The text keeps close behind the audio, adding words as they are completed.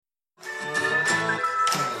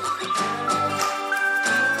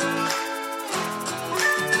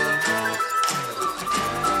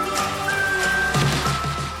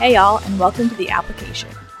Hey y'all, and welcome to The Application,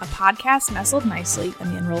 a podcast nestled nicely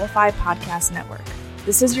in the Enrollify Podcast Network.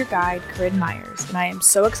 This is your guide, Corinne Myers, and I am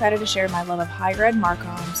so excited to share my love of higher ed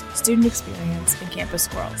Marcoms, student experience, and campus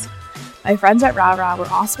squirrels. My friends at RARA were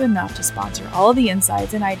awesome enough to sponsor all of the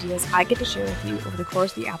insights and ideas I get to share with you over the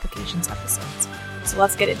course of the Applications episodes. So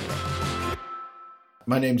let's get into it.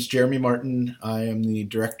 My name is Jeremy Martin. I am the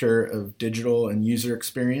Director of Digital and User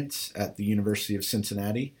Experience at the University of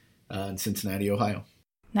Cincinnati in Cincinnati, Ohio.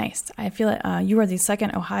 Nice. I feel like you are the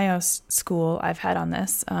second Ohio school I've had on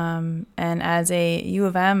this. And as a U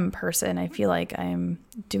of M person, I feel like I'm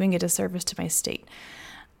doing a disservice to my state.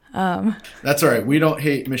 That's all right. We don't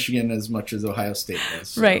hate Michigan as much as Ohio State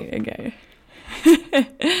does. So. Right. Okay.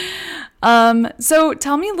 So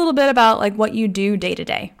tell me a little bit about like what you do day to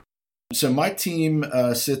day. So my team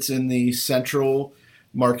sits in the Central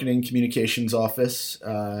Marketing Communications Office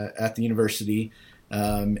at the university.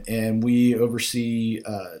 And we oversee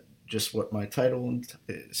just what my title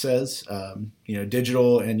says,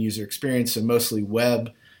 digital and user experience, so mostly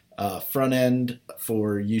web, front end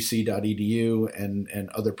for uc.edu and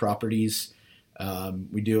other properties.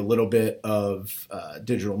 We do a little bit of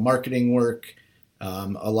digital marketing work,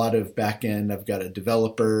 a lot of back end. I've got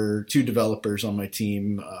two developers on my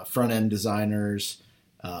team, front end designers,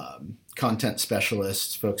 content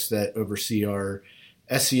specialists, folks that oversee our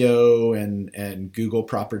SEO and Google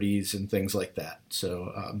properties and things like that.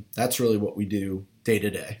 So that's really what we do day to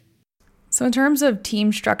day. So in terms of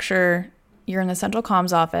team structure, you're in the central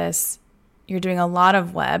comms office, you're doing a lot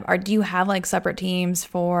of web. Do you have like separate teams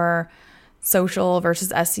for social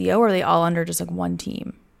versus SEO, or are they all under just like one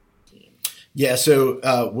team? Yeah, so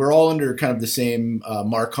we're all under kind of the same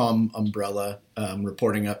Marcom umbrella,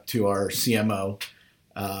 reporting up to our CMO.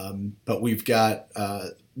 But we've got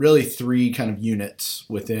really three kind of units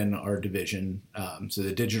within our division. So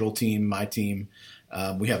the digital team, my team,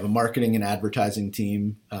 we have a marketing and advertising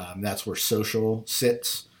team. That's where social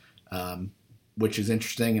sits, which is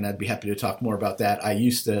interesting, and I'd be happy to talk more about that. We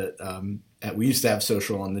used to have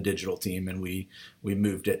social on the digital team, and we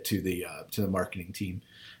moved it to the marketing team.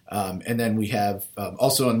 And then we have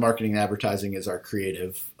also in marketing and advertising is our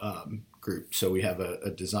creative group. So we have a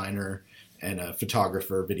designer and a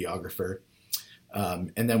photographer, videographer.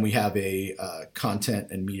 And then we have a content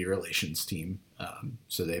and media relations team.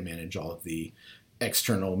 So they manage all of the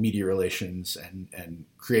external media relations and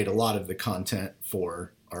create a lot of the content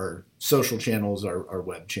for our social channels, our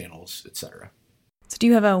web channels, et cetera. So do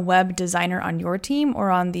you have a web designer on your team or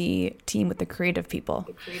on the team with the creative people?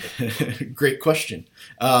 Great question.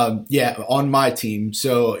 On my team.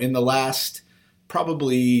 So in the last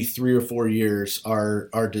probably 3 or 4 years,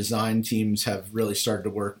 our design teams have really started to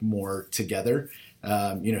work more together.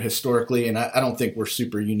 Historically, and I don't think we're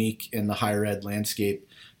super unique in the higher ed landscape.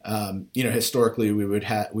 Historically,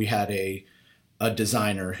 we had a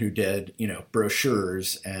designer who did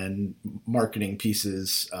brochures and marketing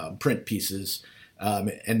pieces, print pieces,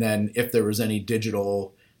 and then if there was any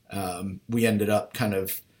digital, we ended up kind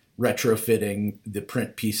of retrofitting the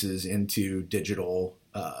print pieces into digital.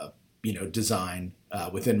 Design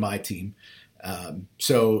within my team.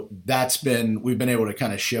 So we've been able to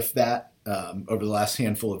kind of shift that over the last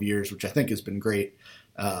handful of years, which I think has been great,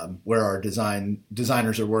 where our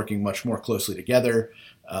designers are working much more closely together,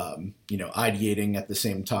 ideating at the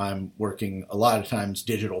same time, working a lot of times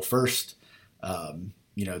digital first,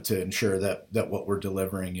 to ensure that what we're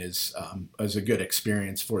delivering is a good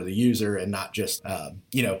experience for the user and not just,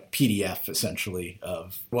 PDF essentially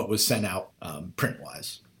of what was sent out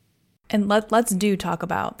print-wise. And let's talk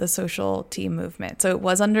about the social team movement. So it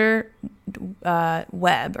was under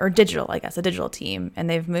web or digital, I guess, a digital team, and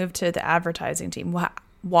they've moved to the advertising team.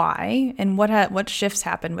 Why? And what shifts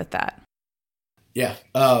happened with that? Yeah.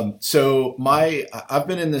 So I've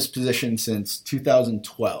been in this position since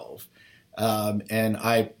 2012. And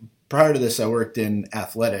prior to this, I worked in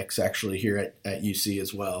athletics actually here at UC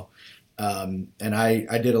as well. And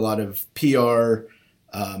I did a lot of PR,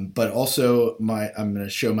 but also I'm going to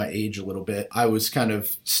show my age a little bit. I was kind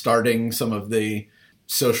of starting some of the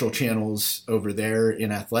social channels over there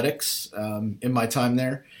in athletics in my time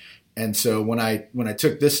there. And so when I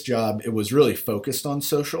took this job, it was really focused on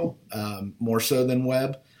social, more so than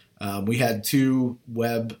web. We had 2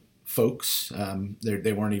 web folks.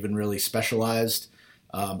 They weren't even really specialized.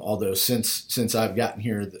 Although since I've gotten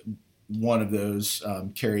here, one of those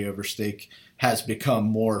carryover stake has become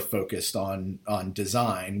more focused on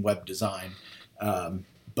design, web design.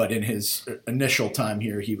 But in his initial time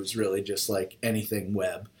here, he was really just like anything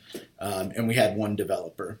web. And we had 1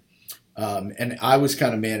 developer. And I was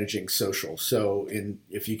kind of managing social. So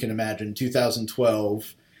if you can imagine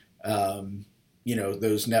 2012,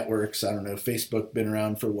 those networks. I don't know, Facebook been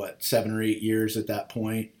around for 7 or 8 years at that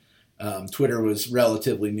point. Twitter was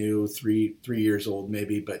relatively new, 3 years old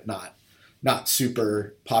maybe, but not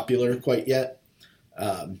super popular quite yet.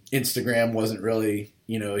 Instagram wasn't really,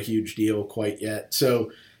 a huge deal quite yet.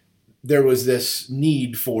 So there was this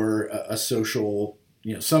need for a social,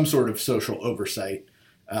 some sort of social oversight.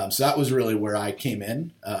 So that was really where I came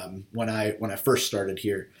in when I first started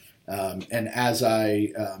here. And as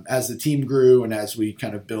the team grew and as we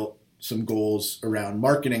kind of built some goals around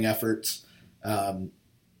marketing efforts,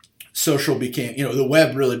 social became, the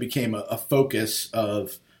web really became a focus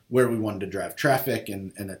of where we wanted to drive traffic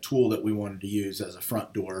and a tool that we wanted to use as a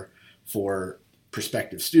front door for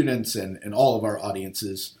prospective students and all of our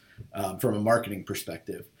audiences from a marketing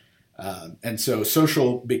perspective. And so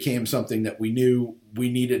social became something that we knew we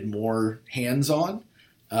needed more hands-on.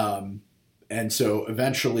 And so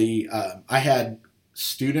eventually I had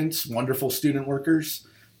students, wonderful student workers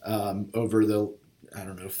over the,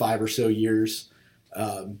 5 or so years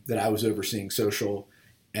that I was overseeing social.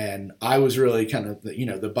 And I was really kind of,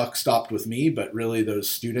 the buck stopped with me, but really those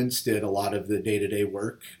students did a lot of the day-to-day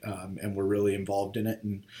work and were really involved in it.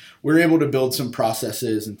 And we were able to build some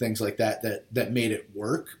processes and things like that made it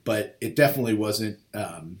work, but it definitely wasn't,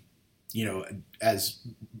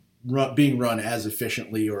 being run as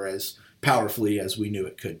efficiently or as powerfully as we knew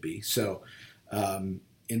it could be. So in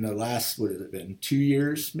the last, 2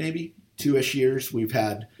 years, maybe 2-ish years, we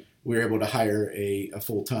were able to hire a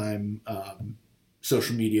full-time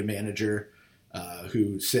social media manager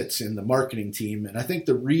who sits in the marketing team. And I think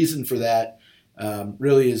the reason for that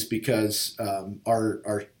really is because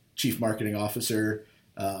our chief marketing officer,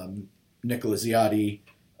 Nicola Ziotti,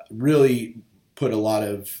 really put a lot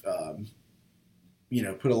of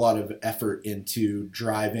effort into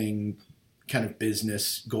driving kind of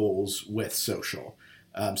business goals with social.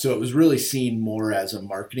 So it was really seen more as a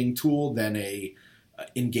marketing tool than a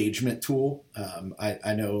engagement tool.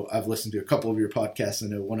 I know I've listened to a couple of your podcasts. I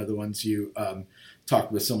know one of the ones you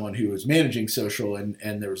talked with someone who was managing social, and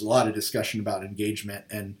there was a lot of discussion about engagement.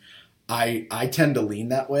 And I tend to lean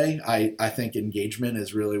that way. I think engagement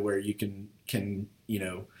is really where you can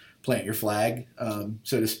plant your flag,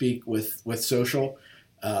 so to speak, with social.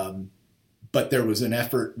 But there was an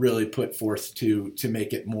effort really put forth to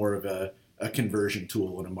make it more of a conversion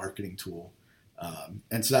tool and a marketing tool.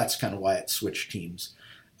 And so that's kind of why it switched teams.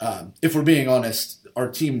 If we're being honest, our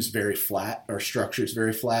team's very flat. Our structure's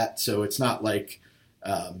very flat. So it's not like,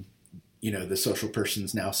 the social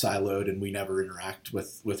person's now siloed and we never interact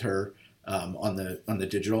with her on the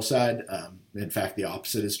digital side. In fact, the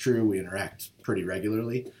opposite is true. We interact pretty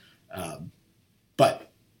regularly. But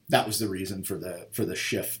that was the reason for the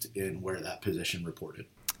shift in where that position reported.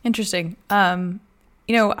 Interesting. I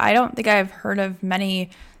don't think I've heard of many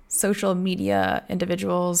social media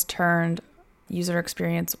individuals turned user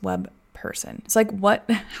experience web person. It's like,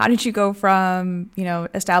 how did you go from,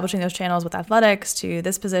 establishing those channels with athletics to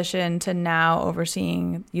this position to now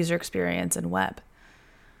overseeing user experience and web?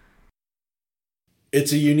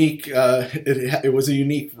 It's a unique, it was a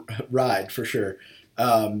unique ride for sure.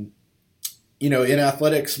 In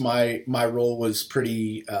athletics, my role was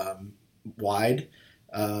pretty wide.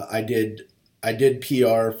 I did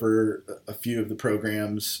PR for a few of the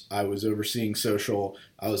programs. I was overseeing social.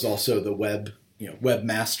 I was also the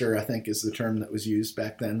webmaster, I think is the term that was used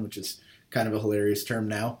back then, which is kind of a hilarious term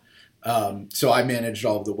now. So I managed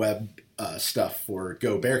all of the web stuff for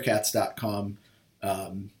GoBearcats.com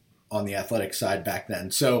on the athletic side back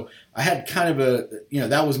then. So I had kind of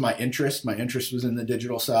that was my interest. My interest was in the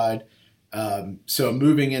digital side. So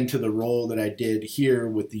moving into the role that I did here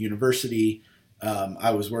with the university,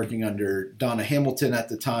 I was working under Donna Hamilton at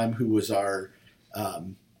the time, who was our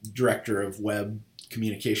director of web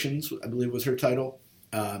communications, I believe was her title.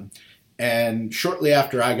 And shortly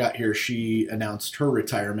after I got here, she announced her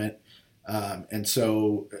retirement. And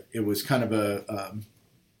so it was kind of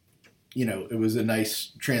it was a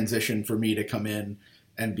nice transition for me to come in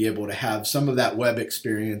and be able to have some of that web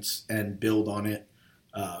experience and build on it,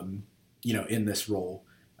 in this role.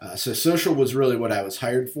 So social was really what I was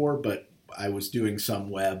hired for, but I was doing some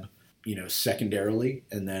web, secondarily.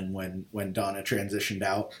 And then when Donna transitioned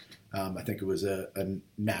out, I think it was a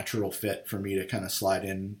natural fit for me to kind of slide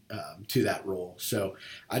in to that role. So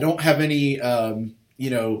I don't have any,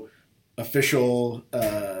 official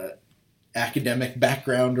academic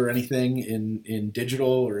background or anything in digital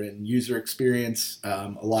or in user experience.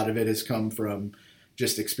 A lot of it has come from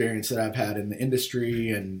just experience that I've had in the industry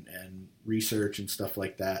and research and stuff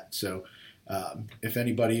like that. So if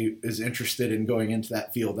anybody is interested in going into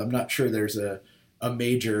that field, I'm not sure there's a a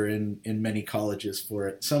major in many colleges for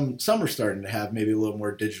it. Some are starting to have maybe a little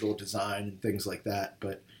more digital design and things like that.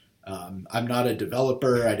 But I'm not a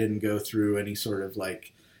developer. I didn't go through any sort of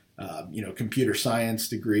like computer science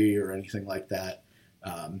degree or anything like that.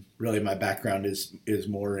 Really, my background is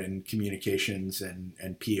more in communications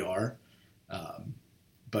and PR.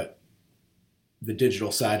 But the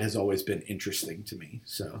digital side has always been interesting to me.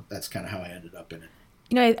 So that's kind of how I ended up in it.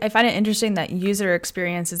 I find it interesting that user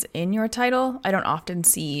experience is in your title. I don't often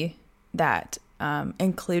see that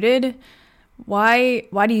included. Why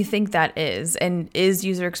do you think that is? And is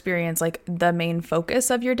user experience like the main focus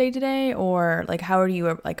of your day-to-day, or like how are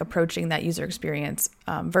you like approaching that user experience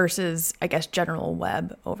versus, I guess, general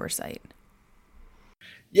web oversight?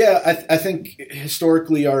 Yeah, I think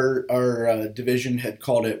historically our division had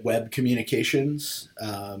called it web communications,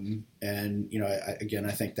 and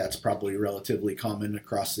I think that's probably relatively common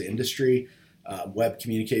across the industry. Web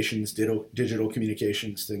communications, digital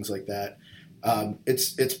communications, things like that.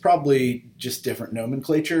 It's probably just different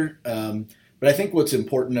nomenclature, but I think what's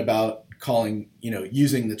important about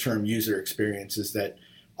using the term user experience is that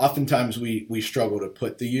oftentimes we struggle to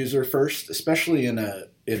put the user first, especially in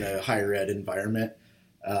a higher ed environment.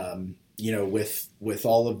 With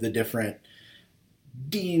all of the different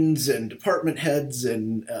deans and department heads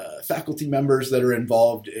and faculty members that are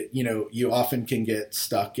involved, you often can get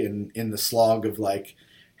stuck in the slog of like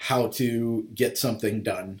how to get something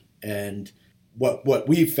done. And what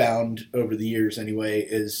we've found over the years anyway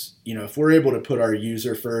is, if we're able to put our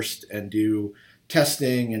user first and do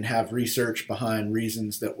testing and have research behind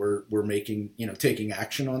reasons that we're making, taking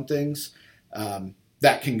action on things,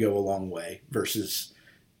 that can go a long way versus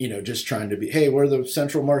just trying to be, hey, we're the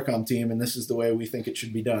central Marcom team and this is the way we think it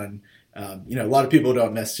should be done. A lot of people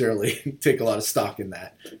don't necessarily take a lot of stock in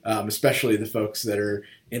that, especially the folks that are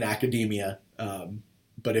in academia.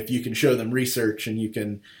 But if you can show them research and you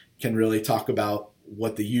can really talk about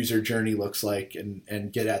what the user journey looks like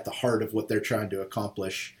and get at the heart of what they're trying to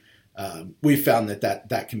accomplish, we've found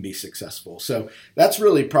that can be successful. So that's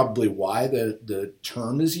really probably why the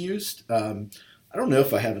term is used. I don't know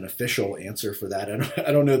if I have an official answer for that.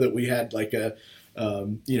 I don't know that we had like we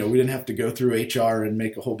didn't have to go through HR and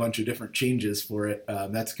make a whole bunch of different changes for it.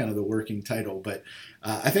 That's kind of the working title, but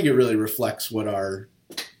I think it really reflects what our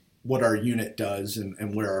unit does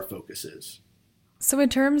and where our focus is. So in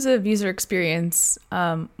terms of user experience,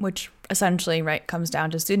 which essentially comes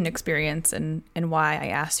down to student experience and why I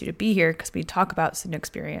asked you to be here, because we talk about student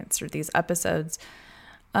experience through these episodes.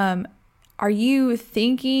 Are you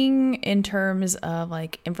thinking in terms of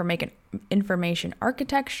like information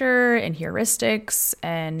architecture and heuristics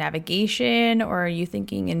and navigation, or are you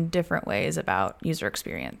thinking in different ways about user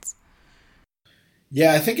experience?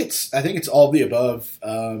 Yeah, I think it's all the above.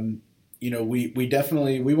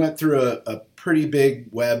 We went through a pretty big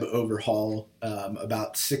web overhaul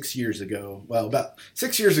about 6 years ago. Well, about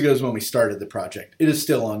 6 years ago is when we started the project. It is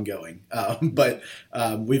still ongoing, but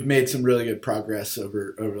we've made some really good progress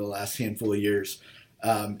over the last handful of years.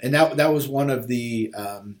 And that was one of the,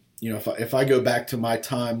 if I go back to my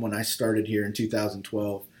time when I started here in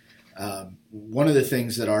 2012, one of the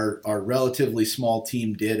things that our relatively small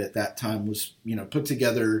team did at that time was, put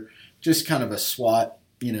together just kind of a SWOT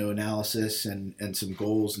analysis and some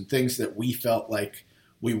goals and things that we felt like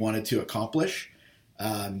we wanted to accomplish.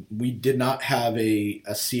 We did not have a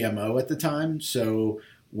CMO at the time. So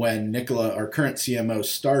when Nicola, our current CMO,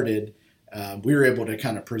 started, we were able to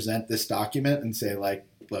kind of present this document and say like,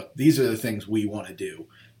 look, these are the things we want to do.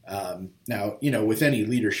 Now, with any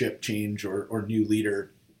leadership change or new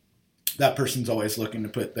leader, that person's always looking to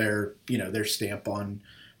put their stamp on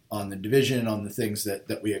the division, on the things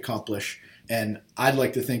that we accomplish. And I'd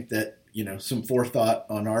like to think that, some forethought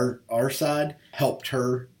on our side helped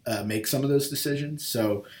her make some of those decisions.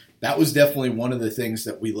 So that was definitely one of the things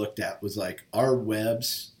that we looked at was like our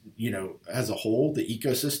webs, as a whole, the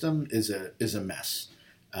ecosystem is a mess.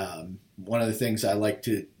 One of the things I like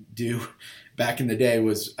to do back in the day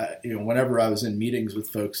was, whenever I was in meetings with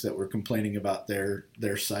folks that were complaining about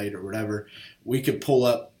their site or whatever, we could pull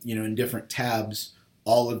up, in different tabs,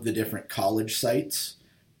 all of the different college sites,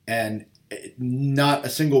 and not a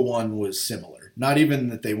single one was similar. Not even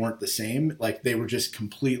that they weren't the same, like they were just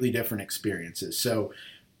completely different experiences. So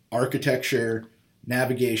architecture,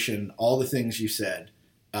 navigation, all the things you said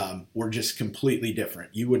were just completely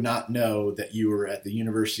different. You would not know that you were at the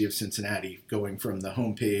University of Cincinnati going from the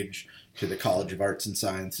homepage to the College of Arts and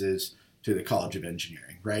Sciences to the College of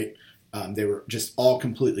Engineering, right? They were just all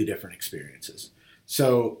completely different experiences.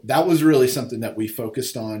 So that was really something that we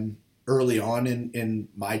focused on early on in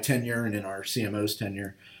my tenure and in our CMO's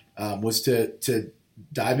tenure, was to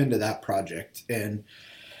dive into that project. And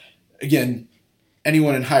again,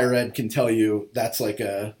 anyone in higher ed can tell you that's like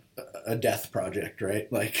a death project,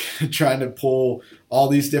 right? Like trying to pull all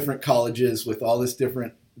these different colleges with all these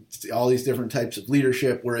different types of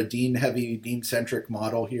leadership. We're a dean-heavy, dean-centric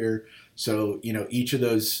model here. So, each of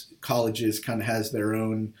those colleges kind of has their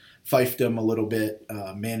own fiefdom a little bit,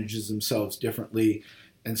 manages themselves differently.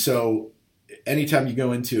 And so anytime you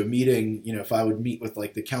go into a meeting, if I would meet with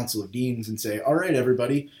like the Council of Deans and say, all right,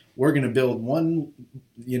 everybody, we're going to build one,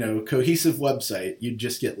 cohesive website, you'd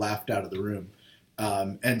just get laughed out of the room.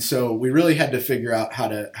 And so we really had to figure out how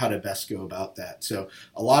to best go about that. So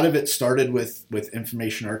a lot of it started with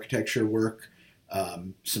information architecture work,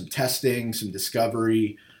 some testing, some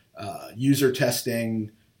discovery, user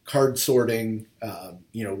testing, card sorting,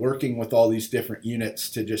 working with all these different units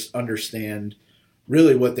to just understand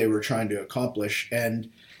really what they were trying to accomplish.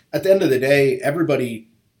 And at the end of the day, everybody,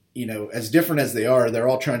 as different as they are, they're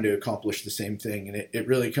all trying to accomplish the same thing. And it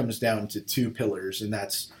really comes down to two pillars, and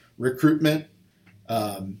that's recruitment.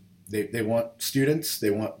 They want students,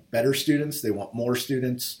 they want better students, they want more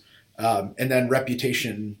students, and then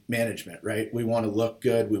reputation management, right? We want to look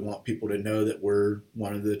good. We want people to know that we're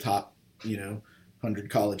one of the top,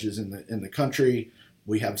 100 colleges in the country.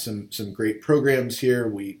 We have some great programs here.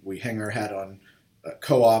 We hang our hat on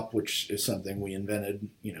co-op, which is something we invented,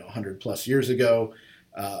 100 plus years ago.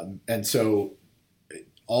 And so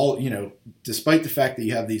despite the fact that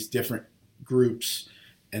you have these different groups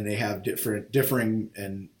and they have differing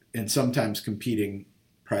and sometimes competing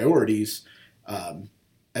priorities,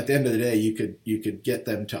 at the end of the day, you could get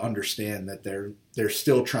them to understand that they're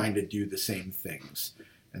still trying to do the same things.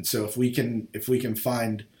 And so if we can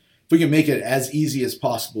make it as easy as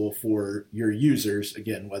possible for your users,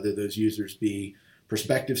 again, whether those users be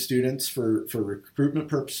prospective students for recruitment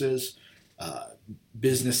purposes,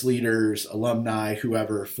 business leaders, alumni,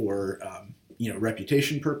 whoever for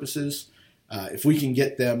reputation purposes, if we can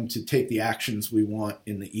get them to take the actions we want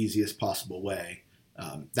in the easiest possible way,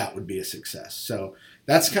 that would be a success. So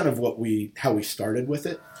that's kind of how we started with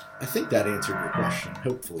it. I think that answered your question,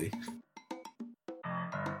 hopefully.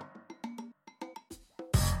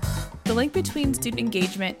 The link between student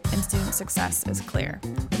engagement and student success is clear.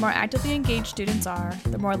 The more actively engaged students are,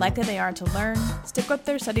 the more likely they are to learn, stick with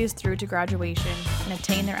their studies through to graduation, and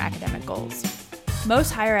attain their academic goals.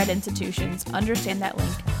 Most higher ed institutions understand that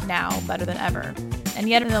link now better than ever, and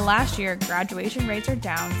yet in the last year, graduation rates are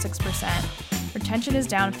down 6%, retention is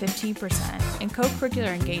down 15%, and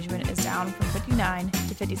co-curricular engagement is down from 59%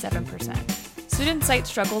 to 57%. Students cite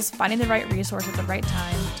struggles finding the right resource at the right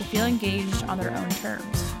time to feel engaged on their own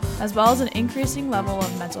terms, as well as an increasing level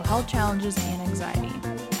of mental health challenges and anxiety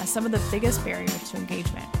as some of the biggest barriers to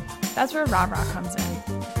engagement. That's where RahRah comes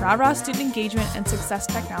in. RahRah Student Engagement and Success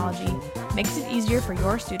Technology makes it easier for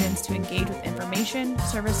your students to engage with information,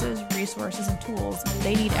 services, resources, and tools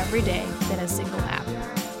they need every day in a single app.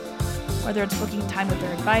 Whether it's booking time with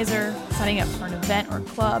their advisor, signing up for an event or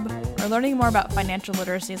club, or learning more about financial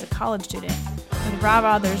literacy as a college student, with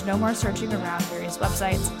RahRah there's no more searching around various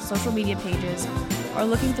websites, social media pages, or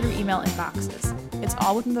looking through email inboxes. It's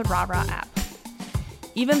all within the RahRah app.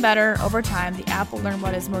 Even better, over time, the app will learn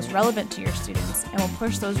what is most relevant to your students and will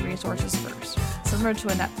push those resources first, similar to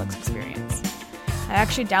a Netflix experience. I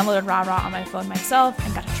actually downloaded RahRah on my phone myself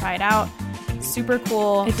and got to try it out. Super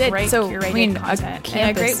cool, it did. Great curated content,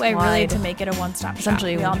 and a great way really to make it a one-stop shop.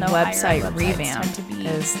 Essentially, we all know website revamp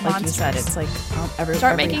is, like you said, it's like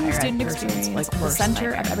start making student experience like the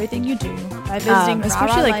center of everything you do by visiting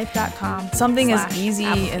RahRahLife.com. Something as easy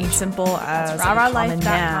and simple as Common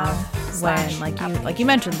Nav. When, like you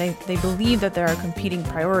mentioned, they believe that there are competing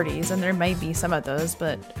priorities, and there might be some of those,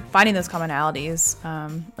 but finding those commonalities,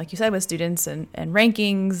 like you said, with students and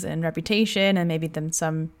rankings and reputation, and maybe then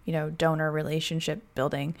some donor relationship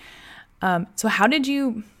building. So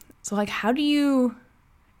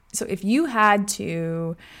if you had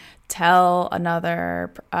to tell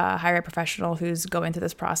another higher ed professional who's going through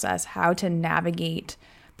this process how to navigate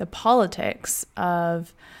the politics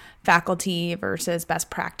of faculty versus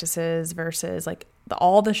best practices versus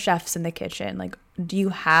all the chefs in the kitchen, do you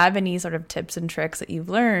have any sort of tips and tricks that you've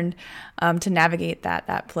learned to navigate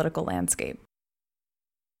that political landscape?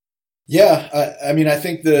 Yeah, I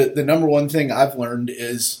think the number one thing I've learned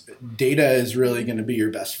is data is really going to be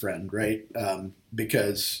your best friend, right?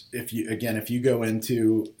 Because if you go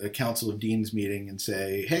into a Council of Deans meeting and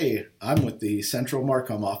say, hey, I'm with the Central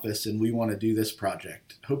Marcom office and we want to do this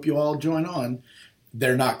project, hope you all join on.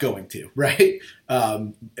 They're not going to, right?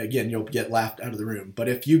 Again, you'll get laughed out of the room. But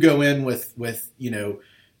if you go in with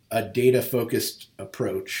a data-focused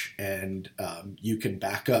approach, and you can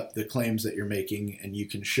back up the claims that you're making, and you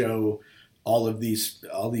can show all these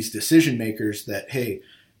decision makers that, hey,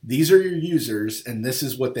 these are your users, and this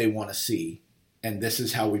is what they want to see, and this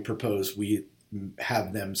is how we propose we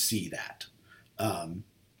have them see that.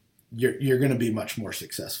 You're going to be much more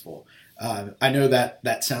successful. I know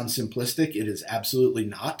that sounds simplistic. It is absolutely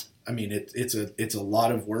not. I mean, it's a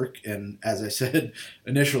lot of work, and as I said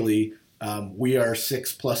initially, we are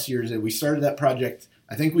 6+ years in. We started that project.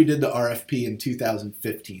 I think we did the RFP in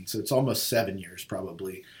 2015, so it's almost 7 years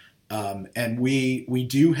probably. And we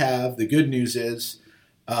do have, the good news is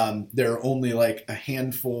there are only like a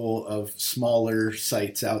handful of smaller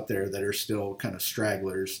sites out there that are still kind of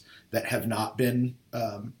stragglers that have not been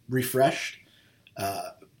refreshed.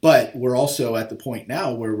 But we're also at the point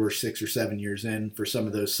now where we're 6 or 7 years in for some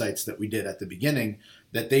of those sites that we did at the beginning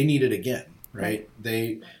that they need it again, right?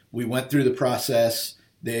 We went through the process.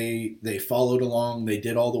 They followed along. They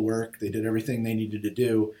did all the work. They did everything they needed to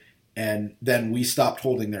do. And then we stopped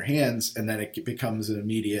holding their hands, and then it becomes an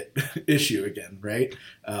immediate issue again, right?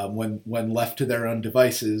 When left to their own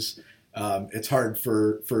devices, it's hard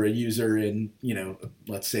for a user in,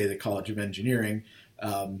 let's say the College of Engineering,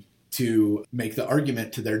 to make the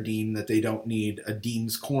argument to their dean that they don't need a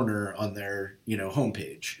dean's corner on their,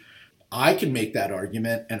 homepage. I can make that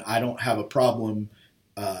argument, and I don't have a problem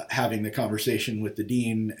having the conversation with the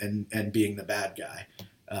dean and being the bad guy.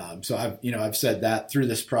 So I've said that through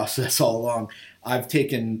this process all along. I've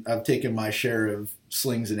taken my share of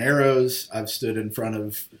slings and arrows. I've stood in front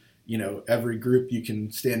of, every group you can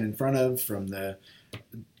stand in front of, from the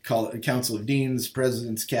Council of Deans,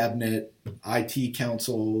 President's Cabinet, IT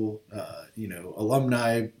Council,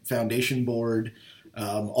 Alumni Foundation Board,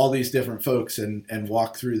 all these different folks, and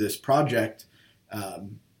walk through this project,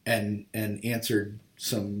 and answered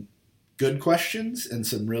some good questions and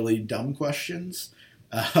some really dumb questions.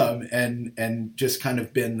 And just kind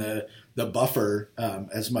of been the buffer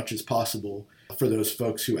as much as possible for those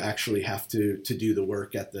folks who actually have to do the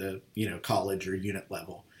work at the college or unit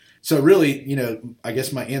level. So really, I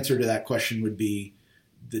guess my answer to that question would be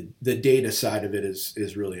the data side of it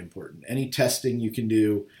is really important. Any testing you can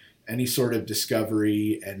do, any sort of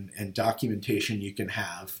discovery and documentation you can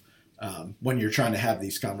have when you're trying to have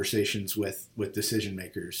these conversations with decision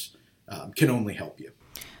makers can only help you.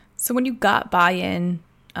 So when you got buy-in,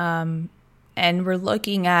 and we're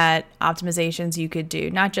looking at optimizations you could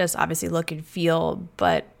do, not just obviously look and feel,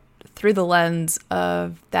 but through the lens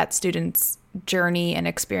of that student's journey and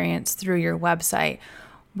experience through your website,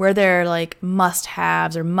 were there like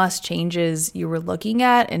must-haves or must-changes you were looking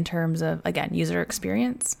at in terms of, again, user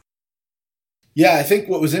experience? Yeah, I think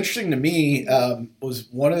what was interesting to me was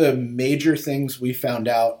one of the major things we found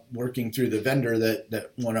out working through the vendor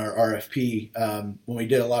that won our RFP when we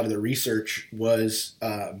did a lot of the research was,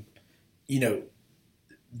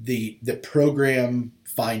 the program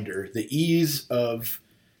finder, the ease of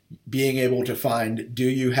being able to find, do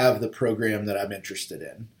you have the program that I'm interested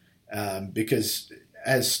in? Because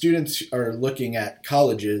as students are looking at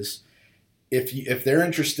colleges, if they're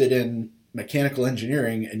interested in mechanical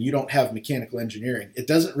engineering and you don't have mechanical engineering, it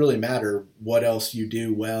doesn't really matter what else you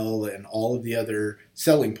do well and all of the other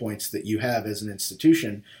selling points that you have as an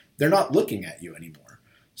institution. They're not looking at you anymore.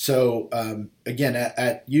 So again,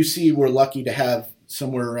 at UC, we're lucky to have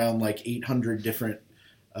somewhere around like 800 different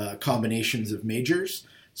combinations of majors.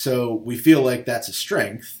 So we feel like that's a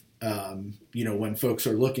strength, when folks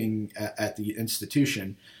are looking at the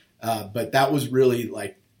institution. But that was really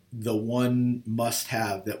like the one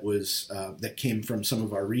must-have that was that came from some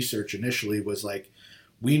of our research initially was like,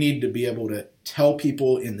 we need to be able to tell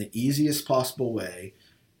people in the easiest possible way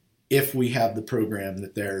if we have the program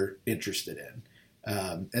that they're interested in.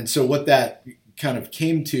 And so what that kind of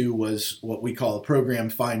came to was what we call a program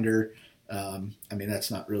finder.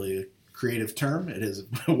 That's not really a creative term. It is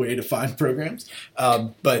a way to find programs.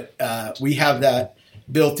 But we have that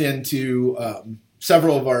built into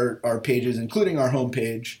several of our pages, including our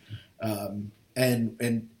homepage.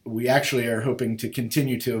 And we actually are hoping to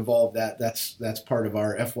continue to evolve that. That's part of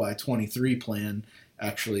our FY23 plan,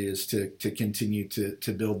 actually, is to continue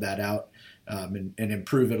to build that out and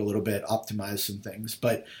improve it a little bit, optimize some things.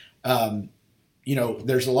 But,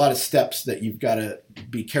 there's a lot of steps that you've got to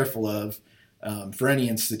be careful of for any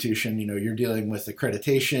institution. You're dealing with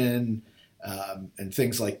accreditation and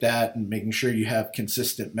things like that, and making sure you have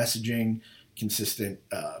consistent messaging, consistent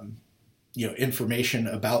information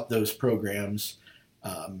about those programs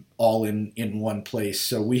all in one place.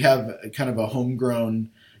 So we have kind of a homegrown,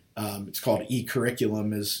 it's called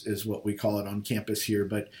e-curriculum is what we call it on campus here,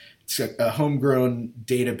 but a homegrown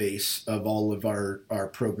database of all of our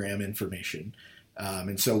program information.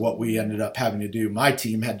 And so what we ended up having to do, my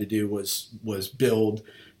team had to do was build,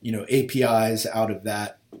 APIs out of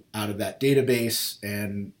that database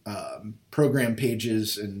and program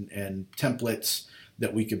pages and templates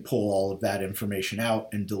that we could pull all of that information out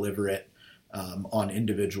and deliver it on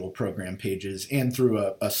individual program pages and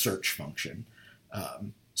through a search function.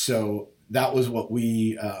 So that was what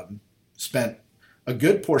we spent a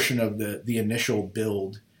good portion of the initial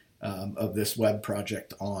build of this web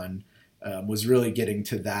project on, was really getting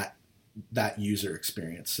to that user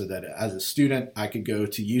experience, so that as a student, I could go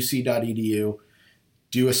to uc.edu,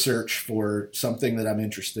 do a search for something that I'm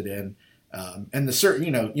interested in. And the search,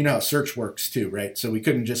 how search works too, right? So we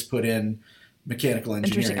couldn't just put in mechanical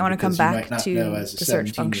engineering. Interesting. I want to come back to the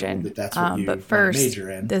search function. That's what you but first,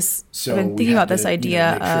 major in. So I've been thinking about this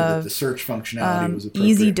idea of the search functionality was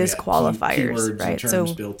easy disqualifiers, right?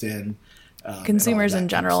 So built in. Consumers in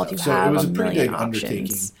general, if you have a million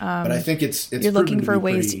options, but I think it's you're looking for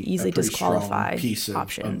ways to easily disqualify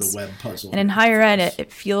options. Of the web puzzle. And in higher ed,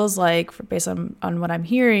 it feels like, based on what I'm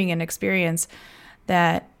hearing and experience,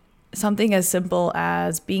 that something as simple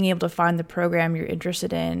as being able to find the program you're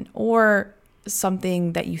interested in, or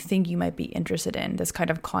something that you think you might be interested in, this kind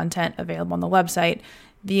of content available on the website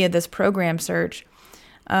via this program search.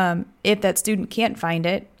 If that student can't find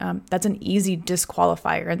it, that's an easy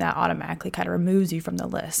disqualifier, and that automatically kind of removes you from the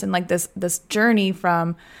list. And like this journey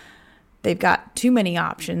from they've got too many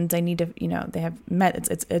options, they need to, they have met,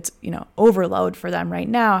 it's overload for them right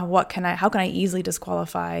now. How can I easily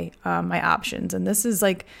disqualify my options? And this is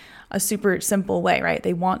like a super simple way, right?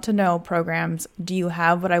 They want to know programs. Do you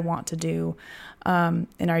have what I want to do? And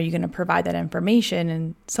are you going to provide that information?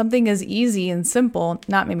 And something as easy and simple,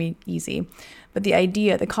 not maybe easy, but the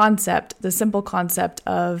idea, the concept, the simple concept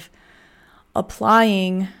of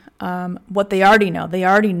applying what they already know. They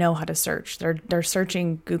already know how to search. They're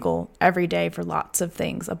searching Google every day for lots of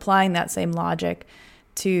things. Applying that same logic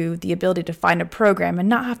to the ability to find a program and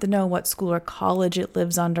not have to know what school or college it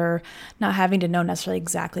lives under, not having to know necessarily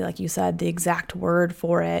exactly, like you said, the exact word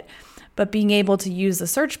for it, but being able to use the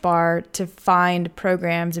search bar to find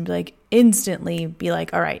programs and instantly be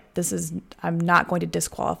like, all right, I'm not going to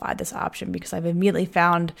disqualify this option because I've immediately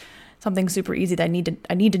found something super easy that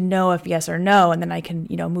I need to know if yes or no, and then I can,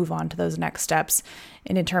 move on to those next steps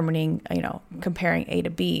in determining, comparing A to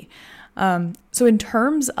B. So in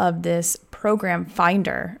terms of this program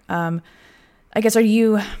finder, I guess I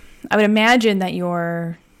would imagine that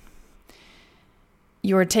you're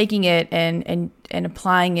taking it and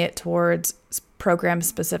applying it towards program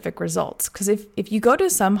specific results. Because if you go to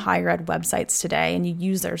some higher ed websites today and you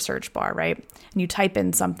use their search bar, right, and you type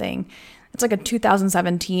in something, it's like a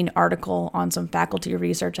 2017 article on some faculty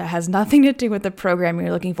research that has nothing to do with the program you're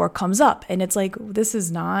looking for comes up, and it's like, this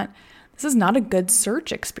is not a good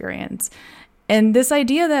search experience. And this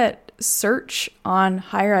idea that search on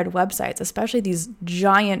higher ed websites, especially these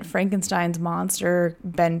giant Frankenstein's monster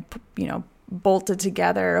been, bolted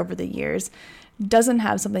together over the years, doesn't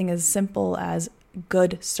have something as simple as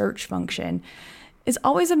good search function, is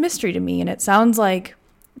always a mystery to me. And it sounds like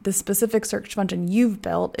the specific search function you've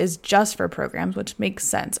built is just for programs, which makes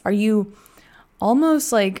sense. Are you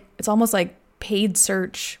it's almost like paid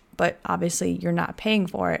search, but obviously you're not paying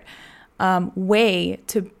for it, way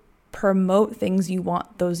to promote things you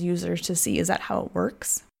want those users to see? Is that how it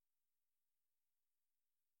works?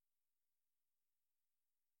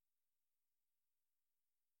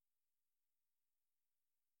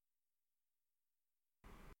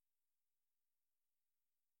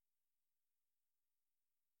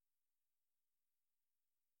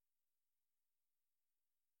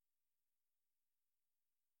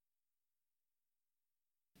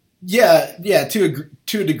 Yeah, to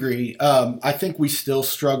a degree. I think we still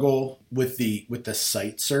struggle with the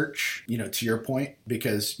site search, to your point,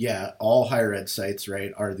 because all higher ed sites,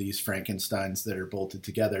 right, are these Frankensteins that are bolted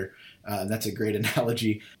together. That's a great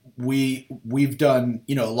analogy. We've done,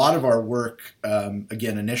 a lot of our work,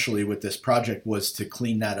 again, initially with this project was to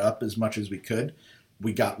clean that up as much as we could.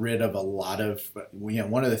 We got rid of a lot of,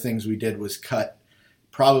 one of the things we did was cut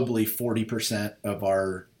probably 40% of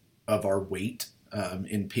our weight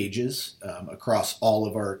in pages across all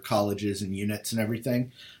of our colleges and units and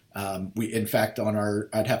everything. In fact,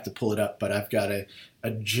 I'd have to pull it up, but I've got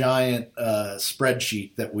a giant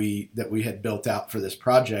spreadsheet that we had built out for this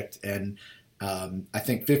project, and I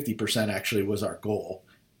think 50% actually was our goal,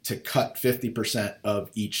 to cut 50% of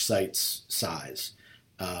each site's size.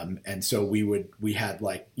 And so we had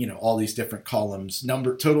all these different columns,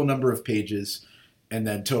 total number of pages, and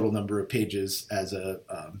then total number of pages as a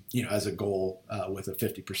as a goal with a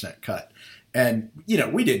 50% cut. And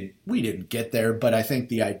we didn't get there, but I think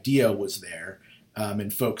the idea was there,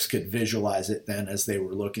 and folks could visualize it then as they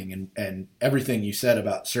were looking. And everything you said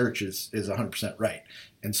about search is 100% right.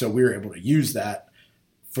 And so we were able to use that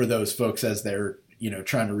for those folks as they're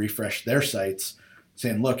trying to refresh their sites,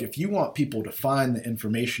 saying, look, if you want people to find the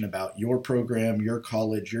information about your program, your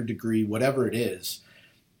college, your degree, whatever it is,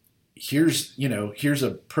 here's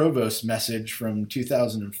a provost message from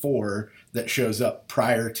 2004 that shows up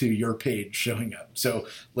prior to your page showing up. So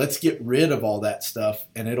let's get rid of all that stuff,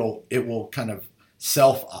 and it will kind of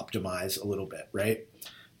self-optimize a little bit, right?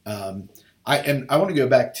 I want to go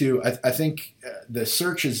back to, I think the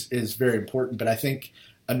search is very important, but I think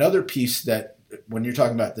another piece that when you're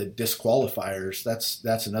talking about the disqualifiers,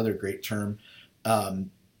 that's another great term.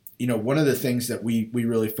 One of the things that we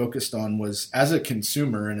really focused on was, as a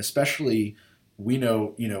consumer, and especially we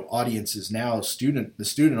know audiences now, the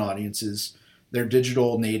student audiences, they're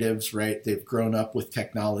digital natives, right? They've grown up with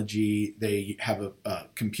technology. They have a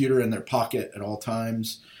computer in their pocket at all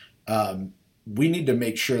times. We need to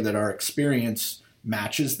make sure that our experience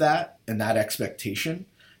matches that and that expectation.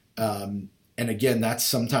 And again, that's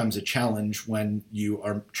sometimes a challenge when you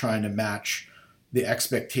are trying to match the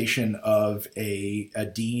expectation of a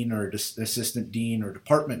dean or assistant dean or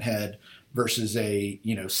department head versus a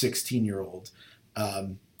 16-year-old.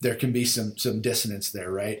 There can be some dissonance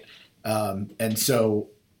there, right? And so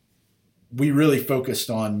we really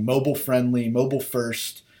focused on mobile friendly, mobile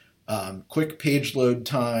first, quick page load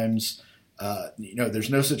times. There's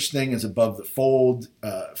no such thing as above the fold.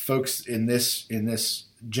 Folks in this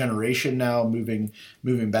generation now, moving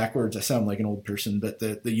backwards. I sound like an old person, but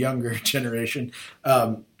the younger generation,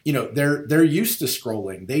 they're used to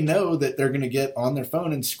scrolling. They know that they're going to get on their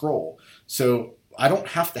phone and scroll. So I don't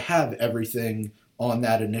have to have everything on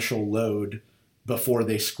that initial load before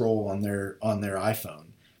they scroll on their iPhone.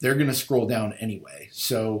 They're going to scroll down anyway.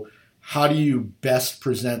 So how do you best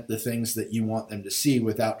present the things that you want them to see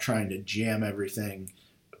without trying to jam everything,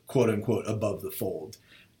 quote unquote, above the fold?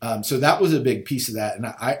 So that was a big piece of that, and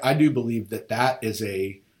I do believe that is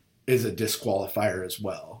a disqualifier as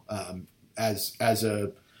well. As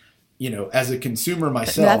a consumer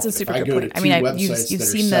myself, that's a super good point. I mean, you've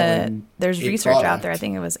seen there's research out there. I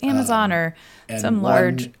think it was Amazon or some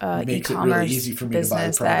large e-commerce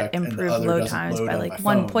business that improved load times by like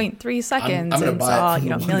 1.3 seconds and saw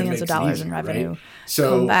millions of dollars in revenue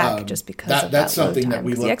come back just because of that's that load something time. that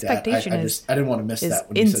we looked the expectation at. I didn't want to miss that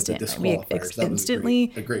when instant. You said the We disqualifiers. instantly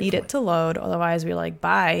That was a great need point. it to load, otherwise we're like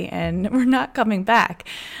bye and we're not coming back.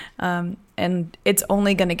 And it's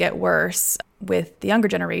only going to get worse with the younger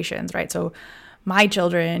generations, right? So my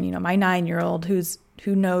children, my 9-year-old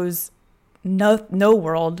who knows no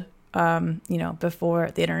world,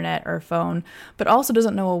 before the internet or phone, but also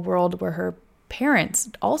doesn't know a world where her parents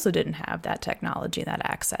also didn't have that technology, that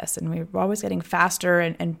access. And we're always getting faster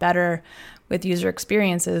and better with user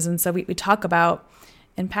experiences. And so we talk about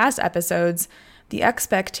in past episodes, the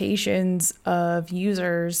expectations of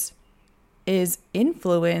users is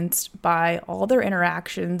influenced by all their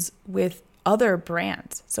interactions with other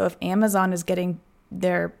brands. So if Amazon is getting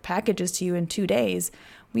their packages to you in 2 days,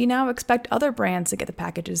 we now expect other brands to get the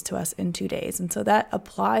packages to us in 2 days. And so that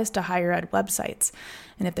applies to higher ed websites.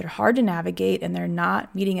 And if they're hard to navigate and they're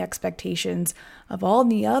not meeting expectations of all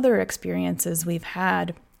the other experiences we've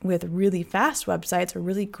had with really fast websites or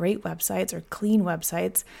really great websites or clean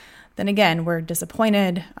websites, then again, we're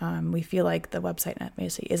disappointed. We feel like the website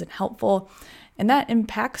basically isn't helpful. And that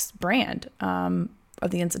impacts brand of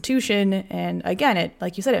the institution. And again, it,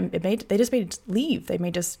 like you said, they just may leave. They may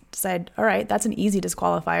just decide, all right, that's an easy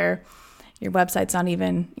disqualifier. Your website's not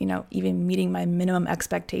even meeting my minimum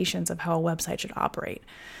expectations of how a website should operate.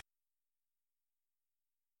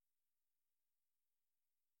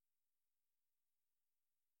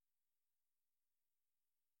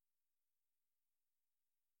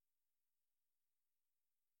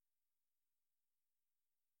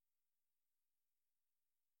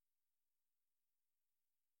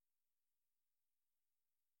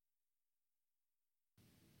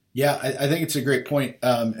 Yeah, I think it's a great point.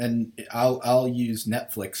 And I'll use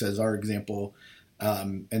Netflix as our example.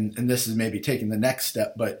 And this is maybe taking the next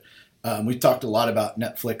step, but we've talked a lot about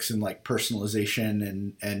Netflix and like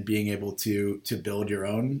personalization and being able to build your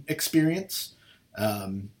own experience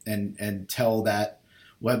and tell that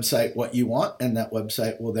website what you want, and that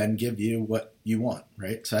website will then give you what you want,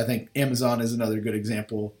 right? So I think Amazon is another good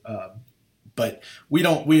example. But we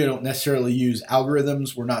don't necessarily use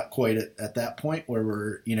algorithms. We're not quite at that point where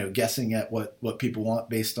we're, guessing at what people want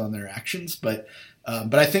based on their actions. But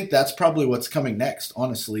I think that's probably what's coming next,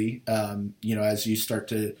 honestly.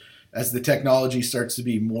 As the technology starts to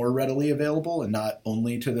be more readily available and not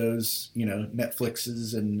only to those,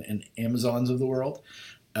 Netflixes and Amazons of the world.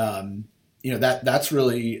 That's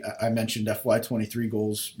really, I mentioned FY23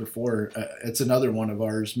 goals before. It's another one of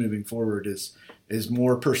ours moving forward is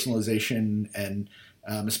more personalization, and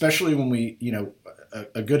especially when we,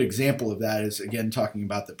 a good example of that is, again, talking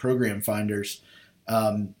about the program finders.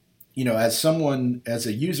 As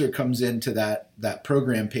a user comes into that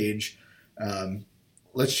program page,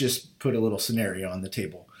 let's just put a little scenario on the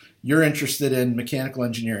table. You're interested in mechanical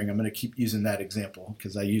engineering. I'm going to keep using that example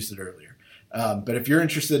because I used it earlier. But if you're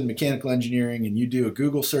interested in mechanical engineering and you do a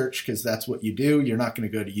Google search, because that's what you do, you're not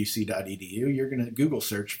going to go to uc.edu. You're going to Google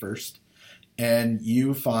search first. And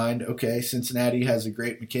you find, okay, Cincinnati has a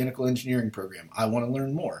great mechanical engineering program. I want to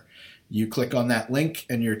learn more. You click on that link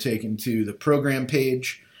and you're taken to the program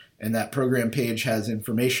page. And that program page has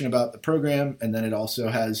information about the program. And then it also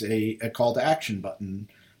has a call to action button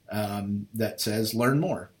that says learn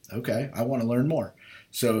more. Okay, I want to learn more.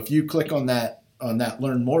 So if you click on that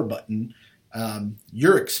learn more button,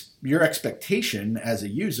 your expectation as a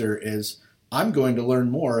user is, I'm going to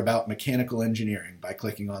learn more about mechanical engineering by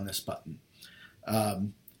clicking on this button.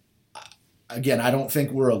 Again, I don't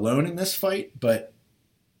think we're alone in this fight, but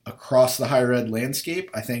across the higher ed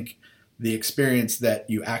landscape, I think the experience that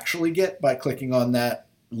you actually get by clicking on that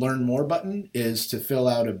learn more button is to fill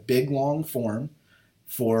out a big, long form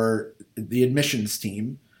for the admissions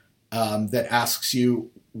team that asks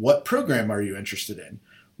you, what program are you interested in?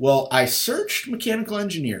 Well, I searched mechanical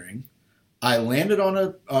engineering. I landed on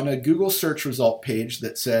a Google search result page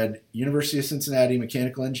that said University of Cincinnati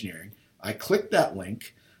Mechanical Engineering. I clicked that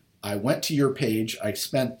link. I went to your page. I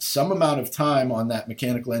spent some amount of time on that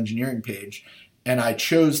mechanical engineering page, and I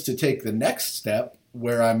chose to take the next step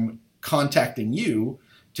where I'm contacting you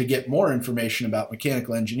to get more information about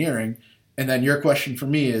mechanical engineering. And then your question for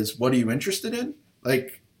me is, what are you interested in?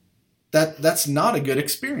 Like, that's not a good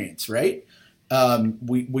experience, right?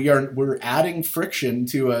 We're adding friction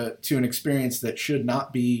to an experience that should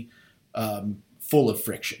not be full of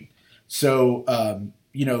friction. So,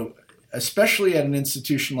 especially at an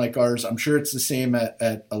institution like ours, I'm sure it's the same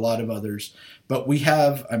at a lot of others, but we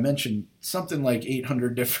have, I mentioned, something like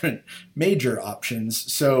 800 different major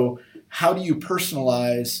options. So how do you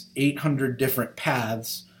personalize 800 different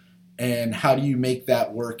paths, and how do you make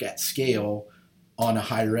that work at scale on a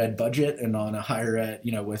higher ed budget and on a higher ed,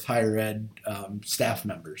 with higher ed staff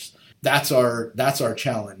members? That's our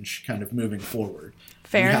challenge kind of moving forward.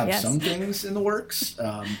 Fair, we have yes. some things in the works.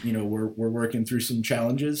 We're working through some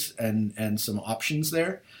challenges and some options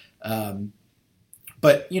there.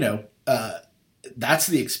 But that's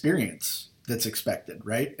the experience that's expected,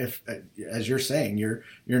 right? If, as you're saying, your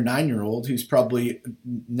 9-year-old who's probably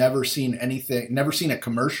never seen a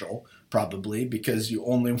commercial, probably because you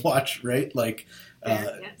only watch, right? Like,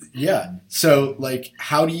 yeah. So like,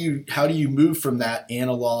 how do you move from that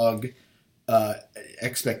analog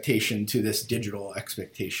expectation to this digital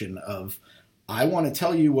expectation of, I want to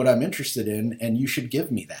tell you what I'm interested in, and you should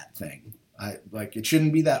give me that thing. It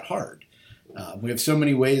shouldn't be that hard. We have so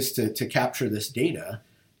many ways to capture this data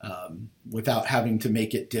without having to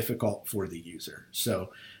make it difficult for the user.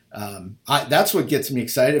 So that's what gets me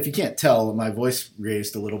excited. If you can't tell, my voice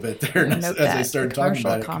raised a little bit there as I started talking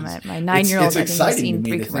about it. My 9-year-old, I think, has seen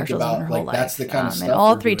 3 commercials in her whole life. That's the kind of stuff. And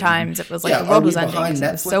all 3 times it was like the world was ending.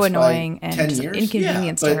 It was so annoying and just an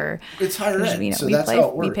inconvenience to her. It's higher ed, so that's how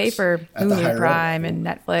it works. We pay for Hulu Prime and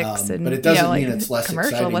Netflix, and but it doesn't mean it's less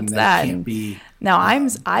commercial. exciting. What's that? Now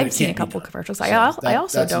I've seen a couple of commercials. I also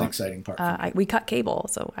that's don't. An exciting part. We cut cable,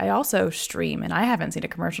 so I also stream, and I haven't seen a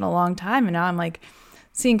commercial in a long time. And now I'm like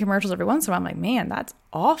seeing commercials every once in a while. I'm like, man, that's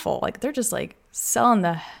awful. Like, they're just like selling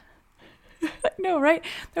the I know, right?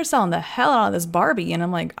 They're selling the hell out of this Barbie, and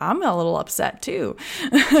I'm like, I'm a little upset too.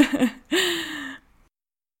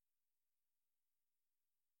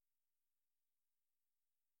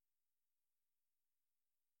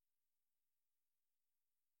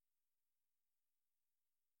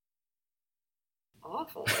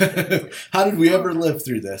 Awful. How did we ever live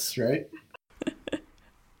through this, right?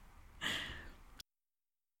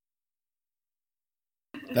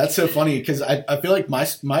 That's so funny because I feel like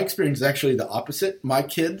my experience is actually the opposite. My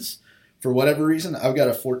kids, for whatever reason, I've got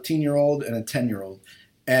a 14-year-old and a 10-year-old,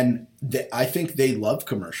 and I think they love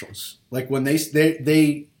commercials. Like when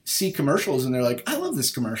they see commercials and they're like, I love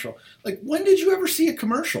this commercial. Like, when did you ever see a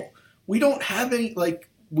commercial? We don't have any, like,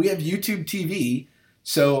 we have YouTube TV,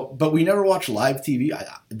 So, but we never watch live TV.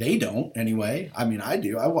 They don't anyway. I mean, I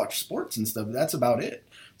do. I watch sports and stuff. But that's about it.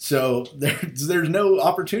 So there's no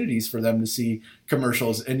opportunities for them to see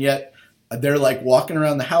commercials. And yet they're like walking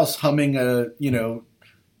around the house humming a,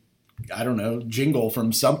 I don't know, jingle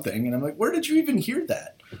from something. And I'm like, where did you even hear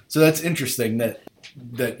that? So that's interesting that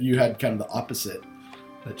you had kind of the opposite,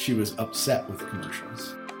 that she was upset with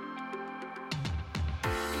commercials.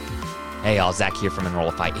 Hey y'all, Zach here from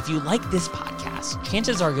Enrollify. If you like this podcast,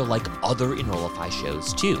 chances are you'll like other Enrollify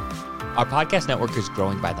shows too. Our podcast network is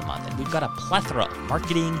growing by the month, and we've got a plethora of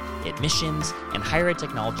marketing, admissions, and higher ed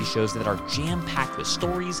technology shows that are jam-packed with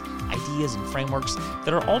stories, ideas, and frameworks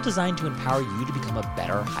that are all designed to empower you to become a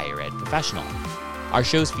better higher ed professional. Our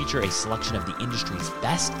shows feature a selection of the industry's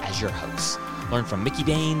best as your hosts. Learn from Mickey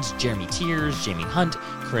Baines, Jeremy Tears, Jamie Hunt,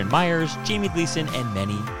 Corinne Myers, Jamie Gleason, and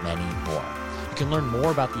many, many more. You can learn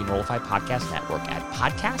more about the Enrollify Podcast Network at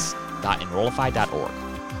podcasts.enrollify.org.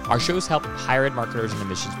 Our shows help higher ed marketers and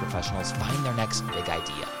admissions professionals find their next big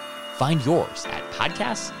idea. Find yours at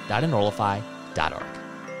podcasts.enrollify.org.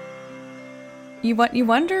 You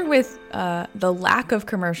wonder with the lack of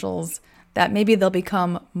commercials that maybe they'll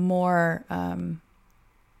become more,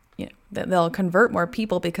 that they'll convert more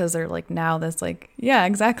people because they're like now this like, yeah,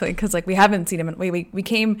 exactly. Because like we haven't seen them. We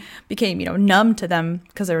became numb to them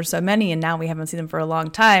because there were so many, and now we haven't seen them for a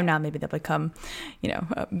long time. Now maybe they'll become,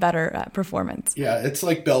 better at performance. Yeah, it's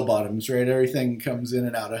like bell bottoms, right? Everything comes in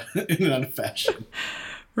and out of fashion.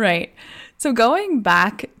 Right. So going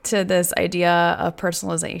back to this idea of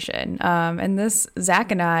personalization, and this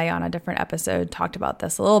Zach and I on a different episode talked about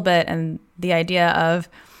this a little bit, and the idea of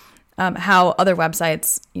how other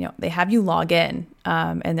websites, they have you log in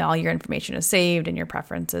and all your information is saved and your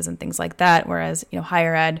preferences and things like that. Whereas,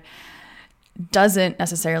 higher ed doesn't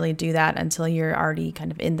necessarily do that until you're already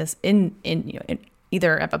kind of in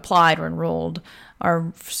either have applied or enrolled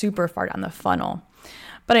or super far down the funnel.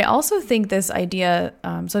 But I also think this idea,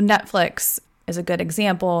 so Netflix is a good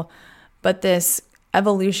example, but this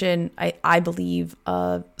evolution, I believe,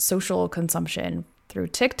 of social consumption through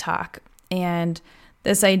TikTok and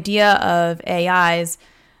this idea of AIs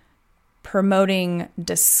promoting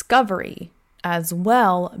discovery as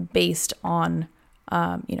well based on,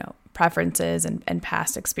 preferences and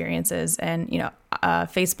past experiences. And,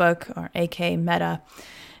 Facebook, or aka Meta,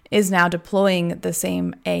 is now deploying the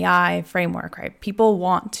same AI framework, right? People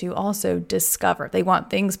want to also discover. They want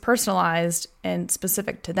things personalized and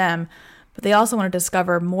specific to them, but they also want to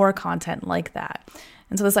discover more content like that.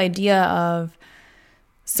 And so this idea of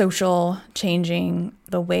social changing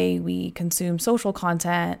the way we consume social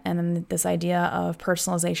content, and then this idea of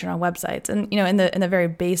personalization on websites. And in the very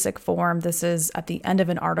basic form, this is at the end of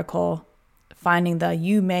an article, finding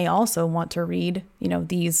you may also want to read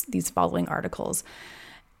these following articles.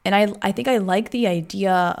 And I think I like the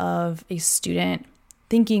idea of a student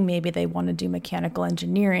thinking maybe they want to do mechanical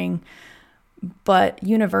engineering, but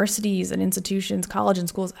universities and institutions, college and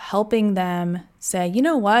schools, helping them say, you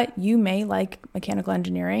know what, you may like mechanical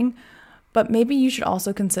engineering, but maybe you should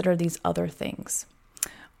also consider these other things.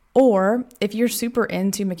 Or if you're super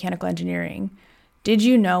into mechanical engineering, did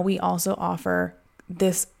you know we also offer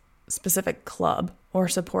this specific club or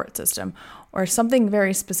support system or something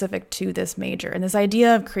very specific to this major? And this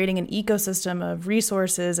idea of creating an ecosystem of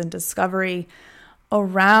resources and discovery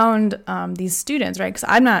around these students, right?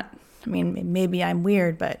 Because maybe I'm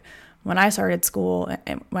weird, but when I started school,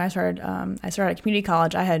 and when I started at community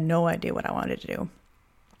college, I had no idea what I wanted to do.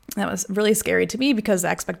 That was really scary to me because the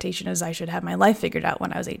expectation is I should have my life figured out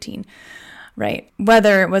when I was 18, right?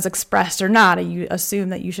 Whether it was expressed or not, you assume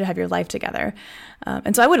that you should have your life together.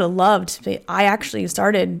 And so I would have loved I actually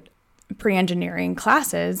started pre-engineering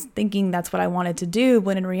classes thinking that's what I wanted to do,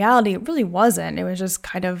 when in reality, it really wasn't. It was just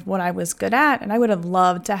kind of what I was good at. And I would have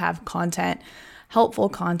loved to have content, helpful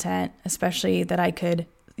content, especially that I could,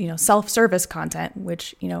 self-service content,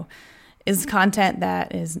 which, is content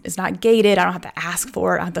that is not gated. I don't have to ask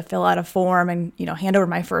for it. I don't have to fill out a form and, hand over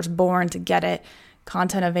my firstborn to get it.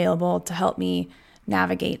 Content available to help me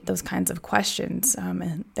navigate those kinds of questions.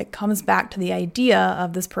 And that comes back to the idea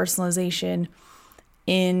of this personalization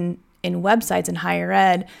in websites in higher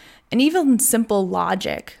ed, and even simple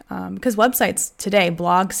logic, because websites today,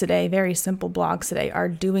 blogs today, very simple blogs today are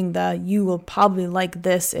doing you will probably like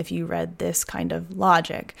this if you read this kind of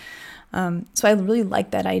logic. So I really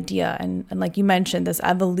like that idea. And like you mentioned, this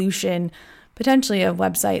evolution potentially of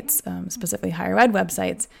websites, specifically higher ed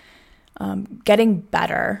websites, getting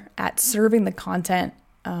better at serving the content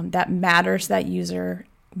that matters to that user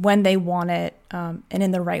when they want it, and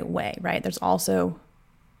in the right way, right? There's also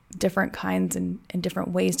different kinds and different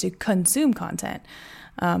ways to consume content,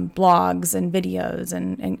 blogs and videos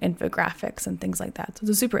and infographics and things like that. So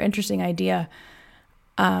it's a super interesting idea.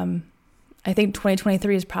 I think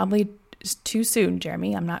 2023 is probably too soon,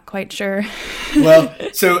 Jeremy. I'm not quite sure. Well,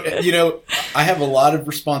 so, I have a lot of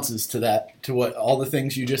responses to that, to what all the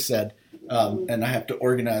things you just said, and I have to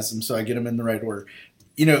organize them so I get them in the right order.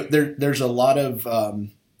 There's a lot of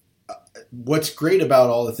what's great about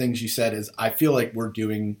all the things you said is I feel like we're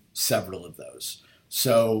doing several of those.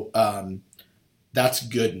 So that's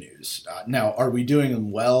good news. Now, are we doing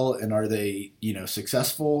them well, and are they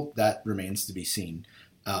successful? That remains to be seen.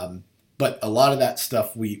 But a lot of that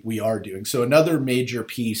stuff we are doing. So another major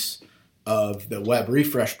piece of the Web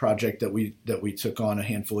Refresh project that we took on a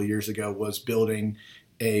handful of years ago was building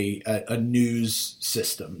a news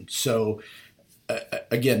system. So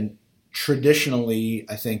again, traditionally,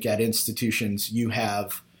 I think at institutions you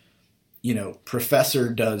have,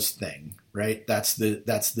 professor does thing, right? That's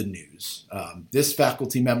the news. This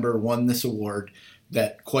faculty member won this award.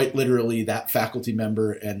 That quite literally that faculty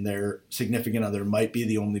member and their significant other might be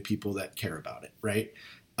the only people that care about it, right?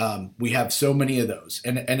 We have so many of those,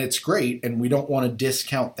 and it's great, and we don't want to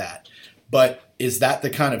discount that. But is that the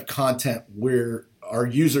kind of content where our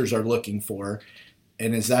users are looking for?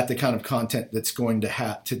 And is that the kind of content that's going to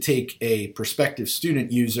have to take a prospective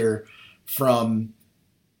student user from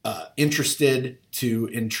interested to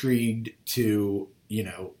intrigued to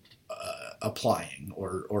applying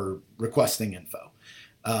or requesting info?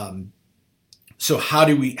 So how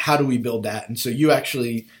do we build that? And so you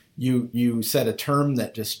said a term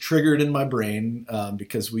that just triggered in my brain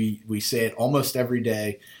because we say it almost every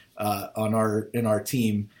day in our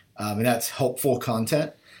team, and that's helpful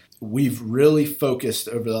content. We've really focused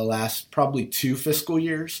over the last probably 2 fiscal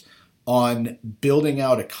years on building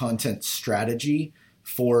out a content strategy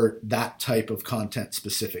for that type of content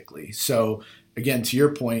specifically. So again, to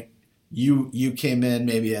your point, you came in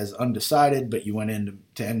maybe as undecided, but you went into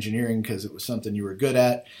engineering because it was something you were good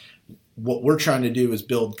at. What we're trying to do is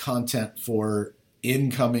build content for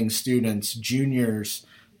incoming students, juniors,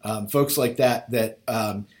 folks like that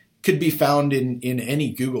could be found in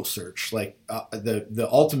any Google search. Like the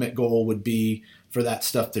ultimate goal would be for that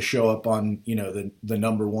stuff to show up on the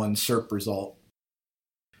number one SERP result,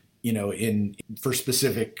 for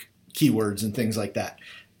specific keywords and things like that.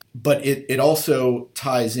 But it also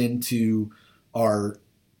ties into our,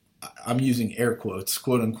 I'm using air quotes,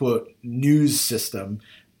 quote unquote, news system.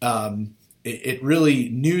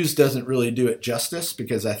 News doesn't really do it justice,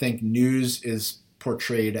 because I think news is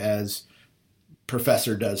portrayed as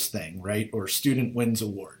professor does thing, right? Or student wins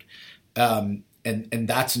award. And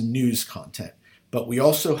that's news content. But we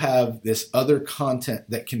also have this other content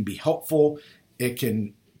that can be helpful. It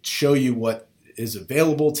can show you what is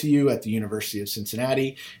available to you at the University of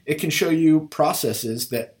Cincinnati. It can show you processes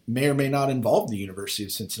that may or may not involve the University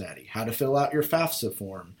of Cincinnati. How to fill out your FAFSA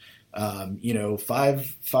form.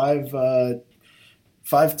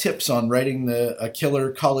 5 tips on writing a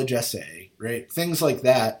killer college essay, right? Things like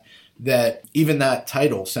that even that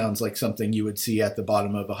title sounds like something you would see at the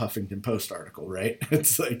bottom of a Huffington Post article, right?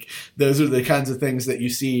 It's like, those are the kinds of things that you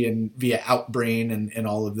see via Outbrain and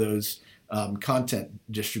all of those content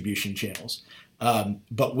distribution channels.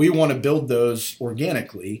 But we want to build those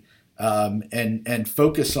organically and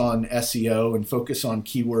focus on SEO and focus on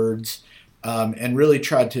keywords and really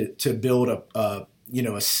try to build a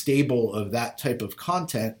stable of that type of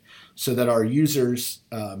content so that our users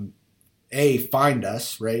find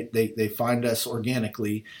us, right? They find us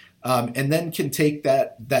organically and then can take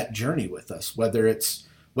that journey with us, whether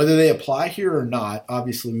they apply here or not.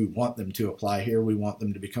 Obviously, we want them to apply here. We want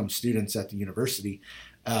them to become students at the university.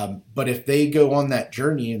 But if they go on that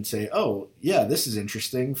journey and say, oh, yeah, this is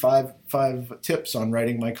interesting, five tips on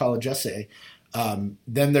writing my college essay,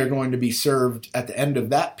 then they're going to be served at the end of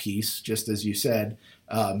that piece, just as you said.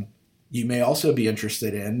 You may also be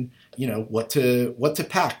interested in, what to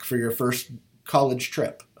pack for your first college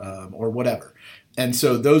trip or whatever. And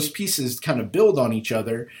so those pieces kind of build on each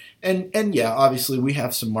other. And yeah, obviously we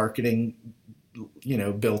have some marketing,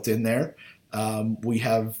 built in there. We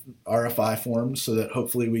have RFI forms so that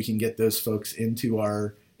hopefully we can get those folks into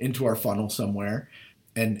our funnel somewhere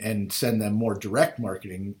and send them more direct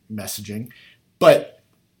marketing messaging. But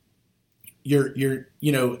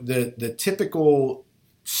the typical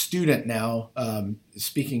student now,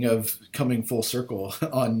 speaking of coming full circle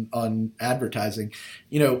on advertising,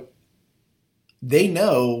 they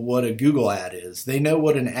know what a Google ad is. They know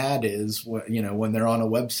what an ad is. When they're on a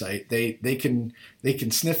website, they can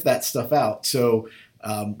sniff that stuff out. So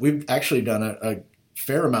we've actually done a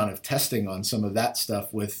fair amount of testing on some of that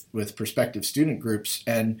stuff with prospective student groups,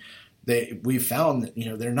 and we found that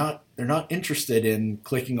they're not interested in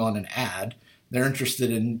clicking on an ad. They're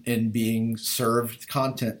interested in being served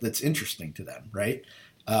content that's interesting to them, right?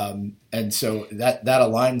 And so that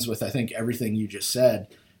aligns with, I think, everything you just said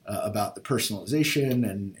about the personalization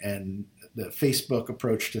and the Facebook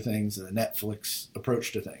approach to things and the Netflix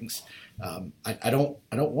approach to things. I don't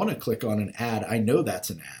want to click on an ad. I know that's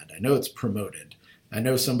an ad. I know it's promoted. I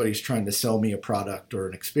know somebody's trying to sell me a product or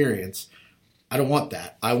an experience. I don't want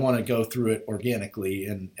that. I want to go through it organically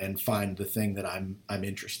and find the thing that I'm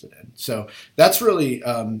interested in. So that's really,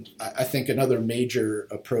 I think, another major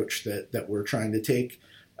approach that we're trying to take.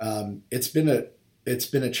 It's been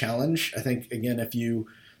a challenge. I think, again, if you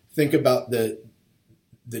think about the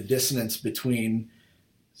dissonance between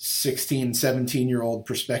 16, 17-year-old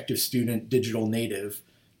prospective student, digital native,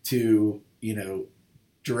 to,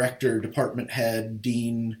 director, department head,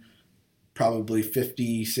 dean, probably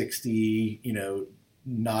 50, 60,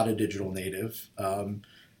 not a digital native.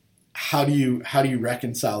 How do you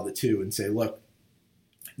reconcile the two and say, look,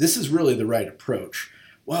 this is really the right approach?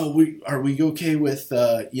 Well, are we okay with,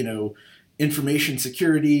 information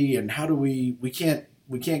security, and how do we can't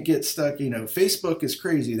get stuck, Facebook is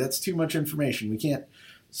crazy. That's too much information. We can't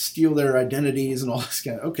steal their identities and all this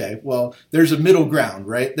kind of, okay, well, there's a middle ground,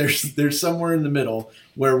 right? There's somewhere in the middle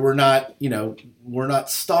where we're not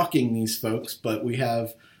stalking these folks, but we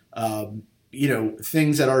have,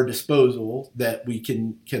 things at our disposal that we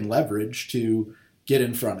can leverage to get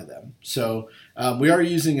in front of them. So we are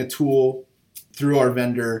using a tool through our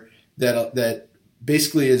vendor that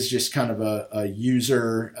basically is just kind of a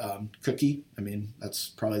user cookie. I mean, that's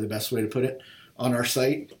probably the best way to put it, on our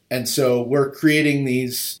site. And so we're creating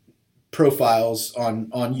these profiles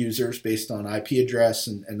on users based on IP address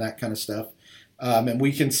and that kind of stuff. And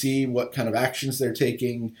we can see what kind of actions they're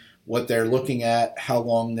taking, what they're looking at, how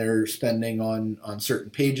long they're spending on certain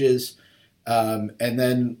pages. And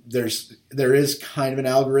then there is kind of an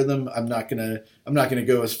algorithm. I'm not gonna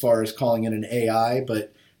go as far as calling it an AI,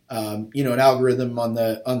 but an algorithm on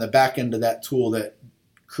the back end of that tool that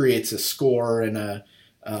creates a score and a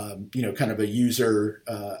kind of a user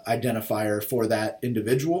identifier for that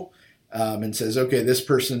individual, and says, okay, this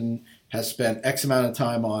person has spent X amount of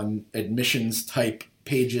time on admissions type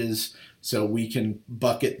pages, so we can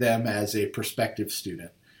bucket them as a prospective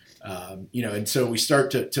student. And so we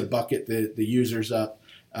start to bucket the users up.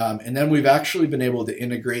 And then we've actually been able to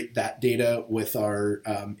integrate that data with our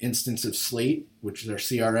instance of Slate, which is our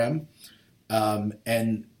CRM.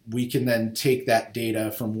 And we can then take that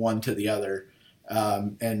data from one to the other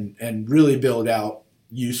and really build out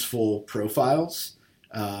useful profiles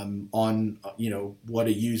on what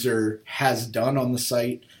a user has done on the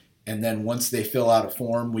site. And then once they fill out a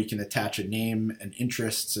form, we can attach a name and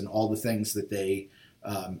interests and all the things that they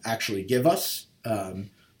actually give us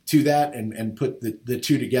to that, and put the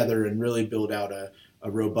two together and really build out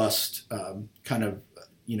a robust kind of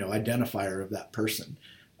identifier of that person.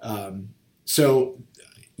 So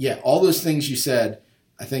yeah, all those things you said,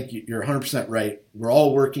 I think you're 100% right. We're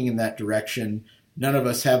all working in that direction. None of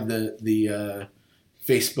us have the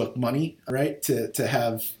Facebook money, right, to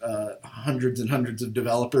have hundreds and hundreds of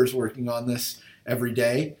developers working on this every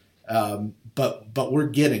day. But we're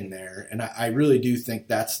getting there, and I really do think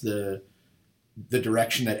that's the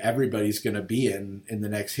direction that everybody's going to be in the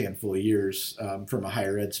next handful of years from a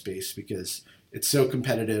higher ed space, because it's so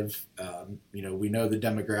competitive. We know the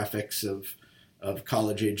demographics of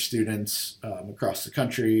college age students across the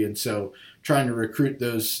country, and so trying to recruit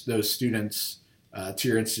those students to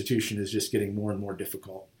your institution is just getting more and more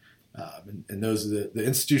difficult. And those are the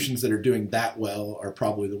institutions that are doing that well are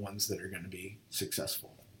probably the ones that are going to be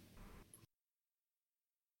successful.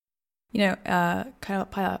 Kind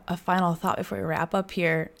of a final thought before we wrap up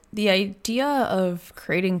here. The idea of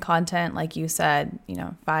creating content, like you said,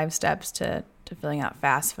 5 steps to filling out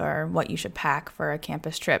FAFSA for what you should pack for a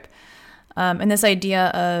campus trip. And this idea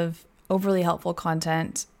of overly helpful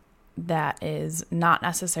content that is not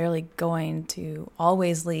necessarily going to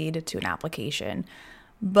always lead to an application,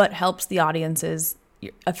 but helps the audience's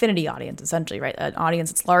affinity audience, essentially, right? An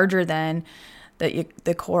audience that's larger than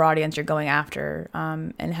the core audience you're going after,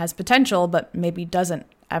 and has potential, but maybe nothing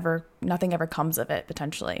ever comes of it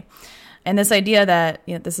potentially. And this idea that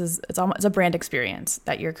it's a brand experience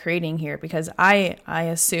that you're creating here, because I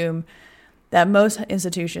assume that most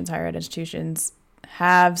institutions, higher ed institutions,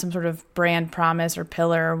 have some sort of brand promise or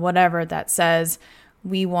pillar or whatever that says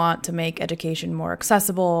we want to make education more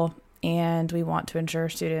accessible, and we want to ensure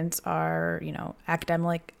students are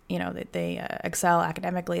academic, that they excel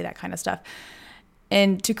academically, that kind of stuff.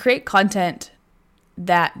 And to create content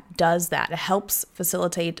that does that. It helps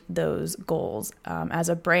facilitate those goals as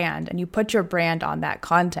a brand, and you put your brand on that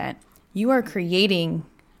content. You are creating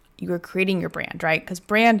your brand, right? Because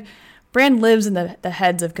brand lives in the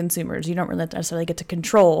heads of consumers. You don't really necessarily get to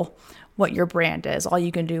control what your brand is. All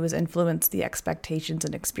you can do is influence the expectations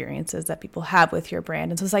and experiences that people have with your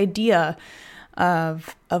brand. And so this idea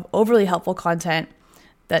of overly helpful content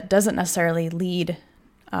that doesn't necessarily lead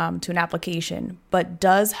to an application, but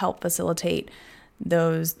does help facilitate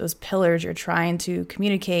those pillars you're trying to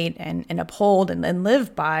communicate and uphold and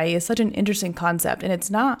live by is such an interesting concept. And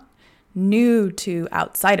it's not new to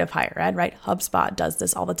outside of higher ed, right? HubSpot does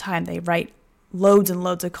this all the time. They write loads and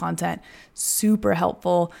loads of content, super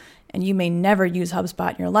helpful. And you may never use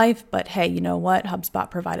HubSpot in your life, but hey, you know what? HubSpot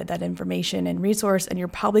provided that information and resource, and you're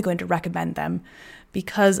probably going to recommend them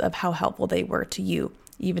because of how helpful they were to you,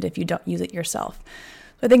 even if you don't use it yourself.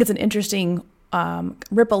 So I think it's an interesting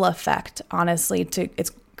ripple effect, honestly.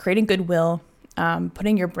 It's creating goodwill,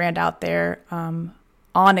 putting your brand out there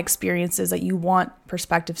on experiences that you want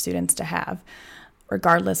prospective students to have,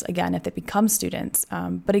 regardless, again, if they become students.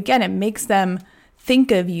 But again, it makes them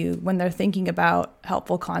think of you when they're thinking about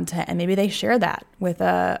helpful content, and maybe they share that with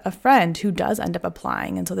a friend who does end up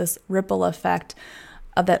applying. And so this ripple effect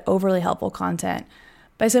of that overly helpful content,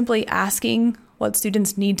 by simply asking what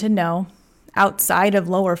students need to know outside of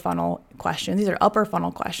lower funnel questions. These are upper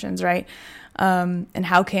funnel questions, right? And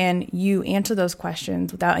how can you answer those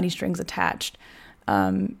questions without any strings attached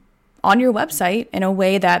on your website in a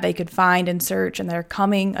way that they could find and search, and they're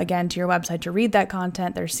coming again to your website to read that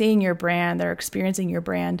content. They're seeing your brand, they're experiencing your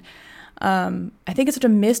brand. I think it's such a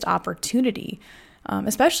missed opportunity,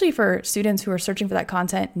 especially for students who are searching for that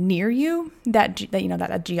content near you, that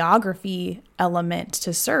a geography element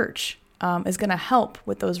to search is going to help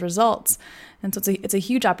with those results. And so it's a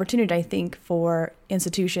huge opportunity, I think, for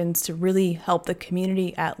institutions to really help the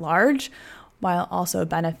community at large, while also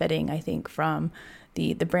benefiting, I think, from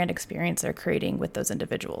the brand experience they're creating with those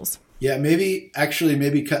individuals. Yeah, maybe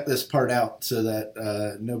cut this part out so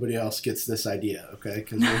that nobody else gets this idea, okay?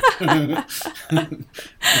 Because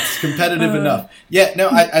it's competitive enough. Yeah, no,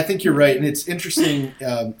 I think you're right. And it's interesting,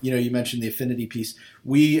 you mentioned the affinity piece.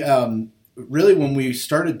 We really, when we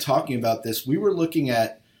started talking about this, we were looking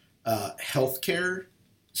at healthcare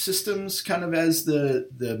systems kind of as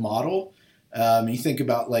the model. You think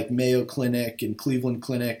about like Mayo Clinic and Cleveland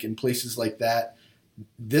Clinic and places like that.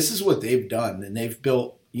 This is what they've done, and they've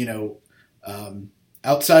built,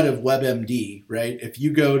 outside of WebMD, right? If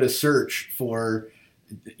you go to search for,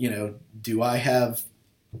 do I have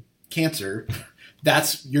cancer?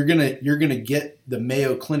 You're gonna get the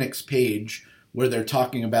Mayo Clinic's page where they're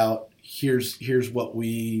talking about here's what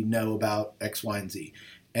we know about X, Y, and Z,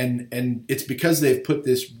 and it's because they've put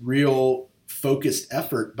this real focused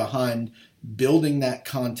effort behind building that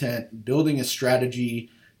content, building a strategy,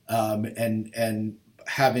 and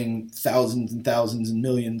having thousands and thousands and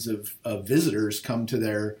millions of visitors come to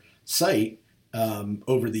their site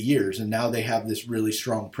over the years. And now they have this really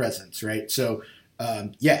strong presence, right? So,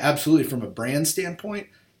 absolutely. From a brand standpoint,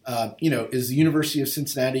 is the University of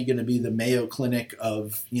Cincinnati going to be the Mayo Clinic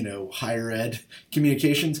of, higher ed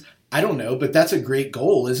communications? I don't know, but that's a great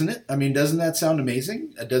goal, isn't it? I mean, doesn't that sound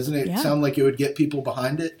amazing? Doesn't it sound like it would get people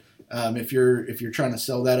behind it? If you're trying to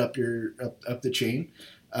sell that up the chain.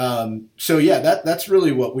 That's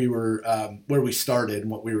really what we were, where we started and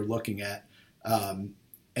what we were looking at.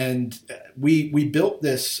 And we built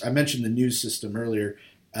this, I mentioned the news system earlier.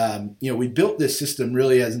 We built this system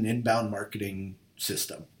really as an inbound marketing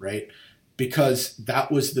system, right? Because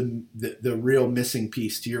that was the real missing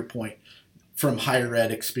piece, to your point, from higher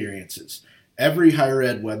ed experiences. Every higher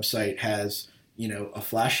ed website has, a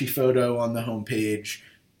flashy photo on the homepage,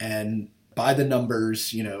 and by the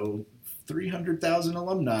numbers, 300,000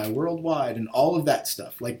 alumni worldwide and all of that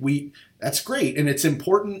stuff. That's great. And it's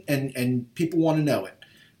important and people want to know it.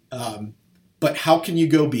 But how can you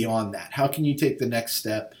go beyond that? How can you take the next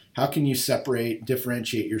step? How can you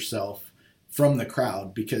differentiate yourself from the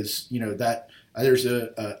crowd? Because, there's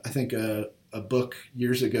I think a book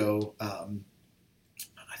years ago,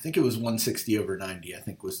 I think it was 160 over 90, I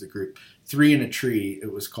think was the group. 3 in a Tree,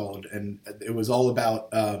 it was called. And it was all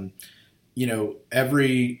about,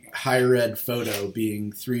 every higher ed photo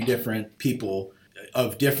being 3 different people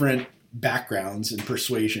of different backgrounds and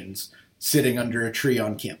persuasions sitting under a tree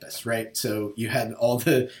on campus, right? So you had all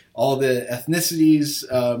the ethnicities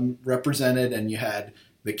represented, and you had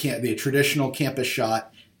the traditional campus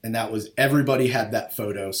shot, and that was everybody had that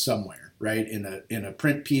photo somewhere, right? In a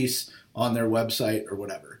print piece on their website or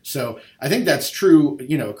whatever. So I think that's true,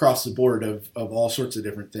 across the board of all sorts of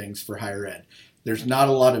different things for higher ed. there's not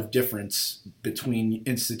a lot of difference between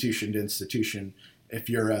institution to institution if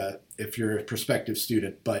you're a prospective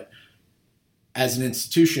student. But as an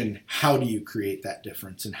institution, how do you create that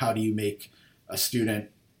difference, and how do you make a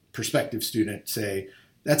prospective student say,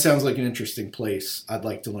 that sounds like an interesting place, I'd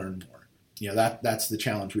like to learn more? That's the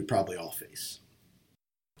challenge we probably all face.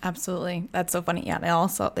 Absolutely. That's so funny. Yeah,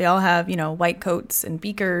 they all have, white coats and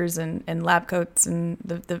beakers and lab coats and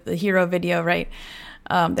the hero video, right?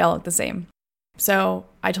 They all look the same. So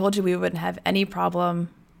I told you we wouldn't have any problem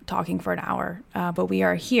talking for an hour, but we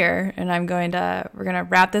are here, and we're going to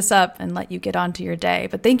wrap this up and let you get on to your day.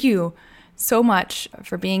 But thank you so much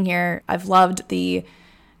for being here. I've loved the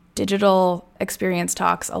digital experience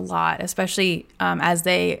talks a lot, especially as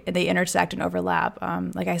they intersect and overlap.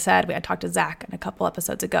 Like I said, I talked to Zach a couple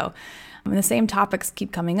episodes ago, and the same topics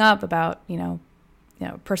keep coming up about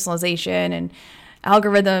personalization and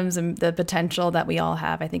algorithms and the potential that we all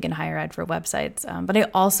have, I think, in higher ed for websites. But I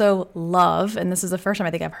also love, and this is the first time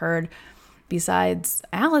I think I've heard, besides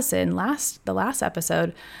Allison the last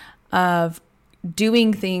episode, of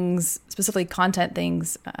doing things, specifically content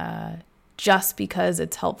things, just because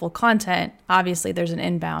it's helpful content. Obviously, there's an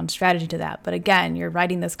inbound strategy to that. But again, you're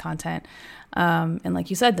writing this content. And like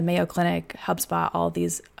you said, the Mayo Clinic, HubSpot, all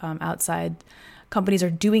these outside companies are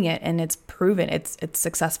doing it, and it's proven it's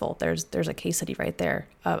successful. There's a case study right there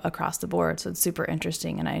across the board. So it's super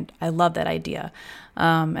interesting. And I love that idea.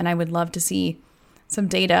 And I would love to see some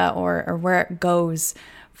data or where it goes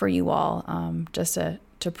for you all, just to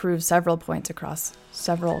prove several points across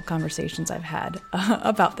several conversations I've had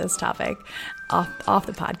about this topic off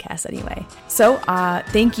the podcast anyway. So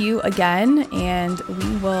thank you again, and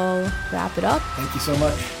we will wrap it up. Thank you so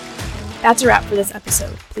much. That's a wrap for this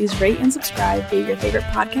episode. Please rate and subscribe via your favorite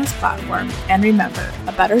podcast platform. And remember,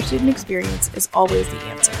 a better student experience is always the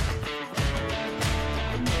answer.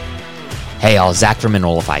 Hey all, Zach from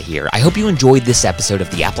Enrollify here. I hope you enjoyed this episode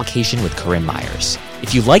of The Application with Corinne Myers.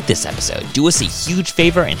 If you like this episode, do us a huge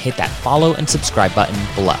favor and hit that follow and subscribe button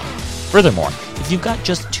below. Furthermore, if you've got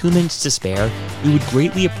just 2 minutes to spare, we would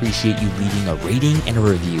greatly appreciate you leaving a rating and a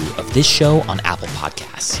review of this show on Apple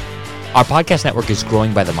Podcasts. Our podcast network is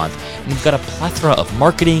growing by the month, and we've got a plethora of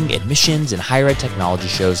marketing, admissions, and higher ed technology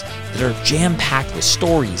shows that are jam-packed with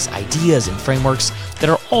stories, ideas, and frameworks that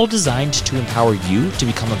are all designed to empower you to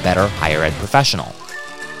become a better higher ed professional.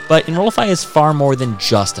 But Enrollify is far more than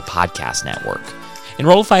just a podcast network.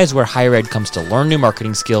 Enrollify is where higher ed comes to learn new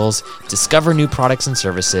marketing skills, discover new products and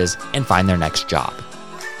services, and find their next job.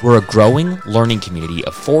 We're a growing learning community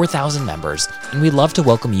of 4,000 members, and we'd love to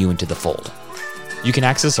welcome you into the fold. You can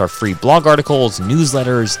access our free blog articles,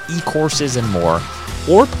 newsletters, e-courses, and more,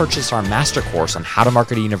 or purchase our master course on how to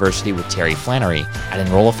market a university with Terry Flannery at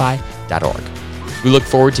enrollify.org. We look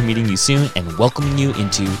forward to meeting you soon and welcoming you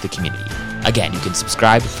into the community. Again, you can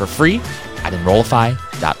subscribe for free at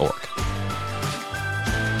enrollify.org.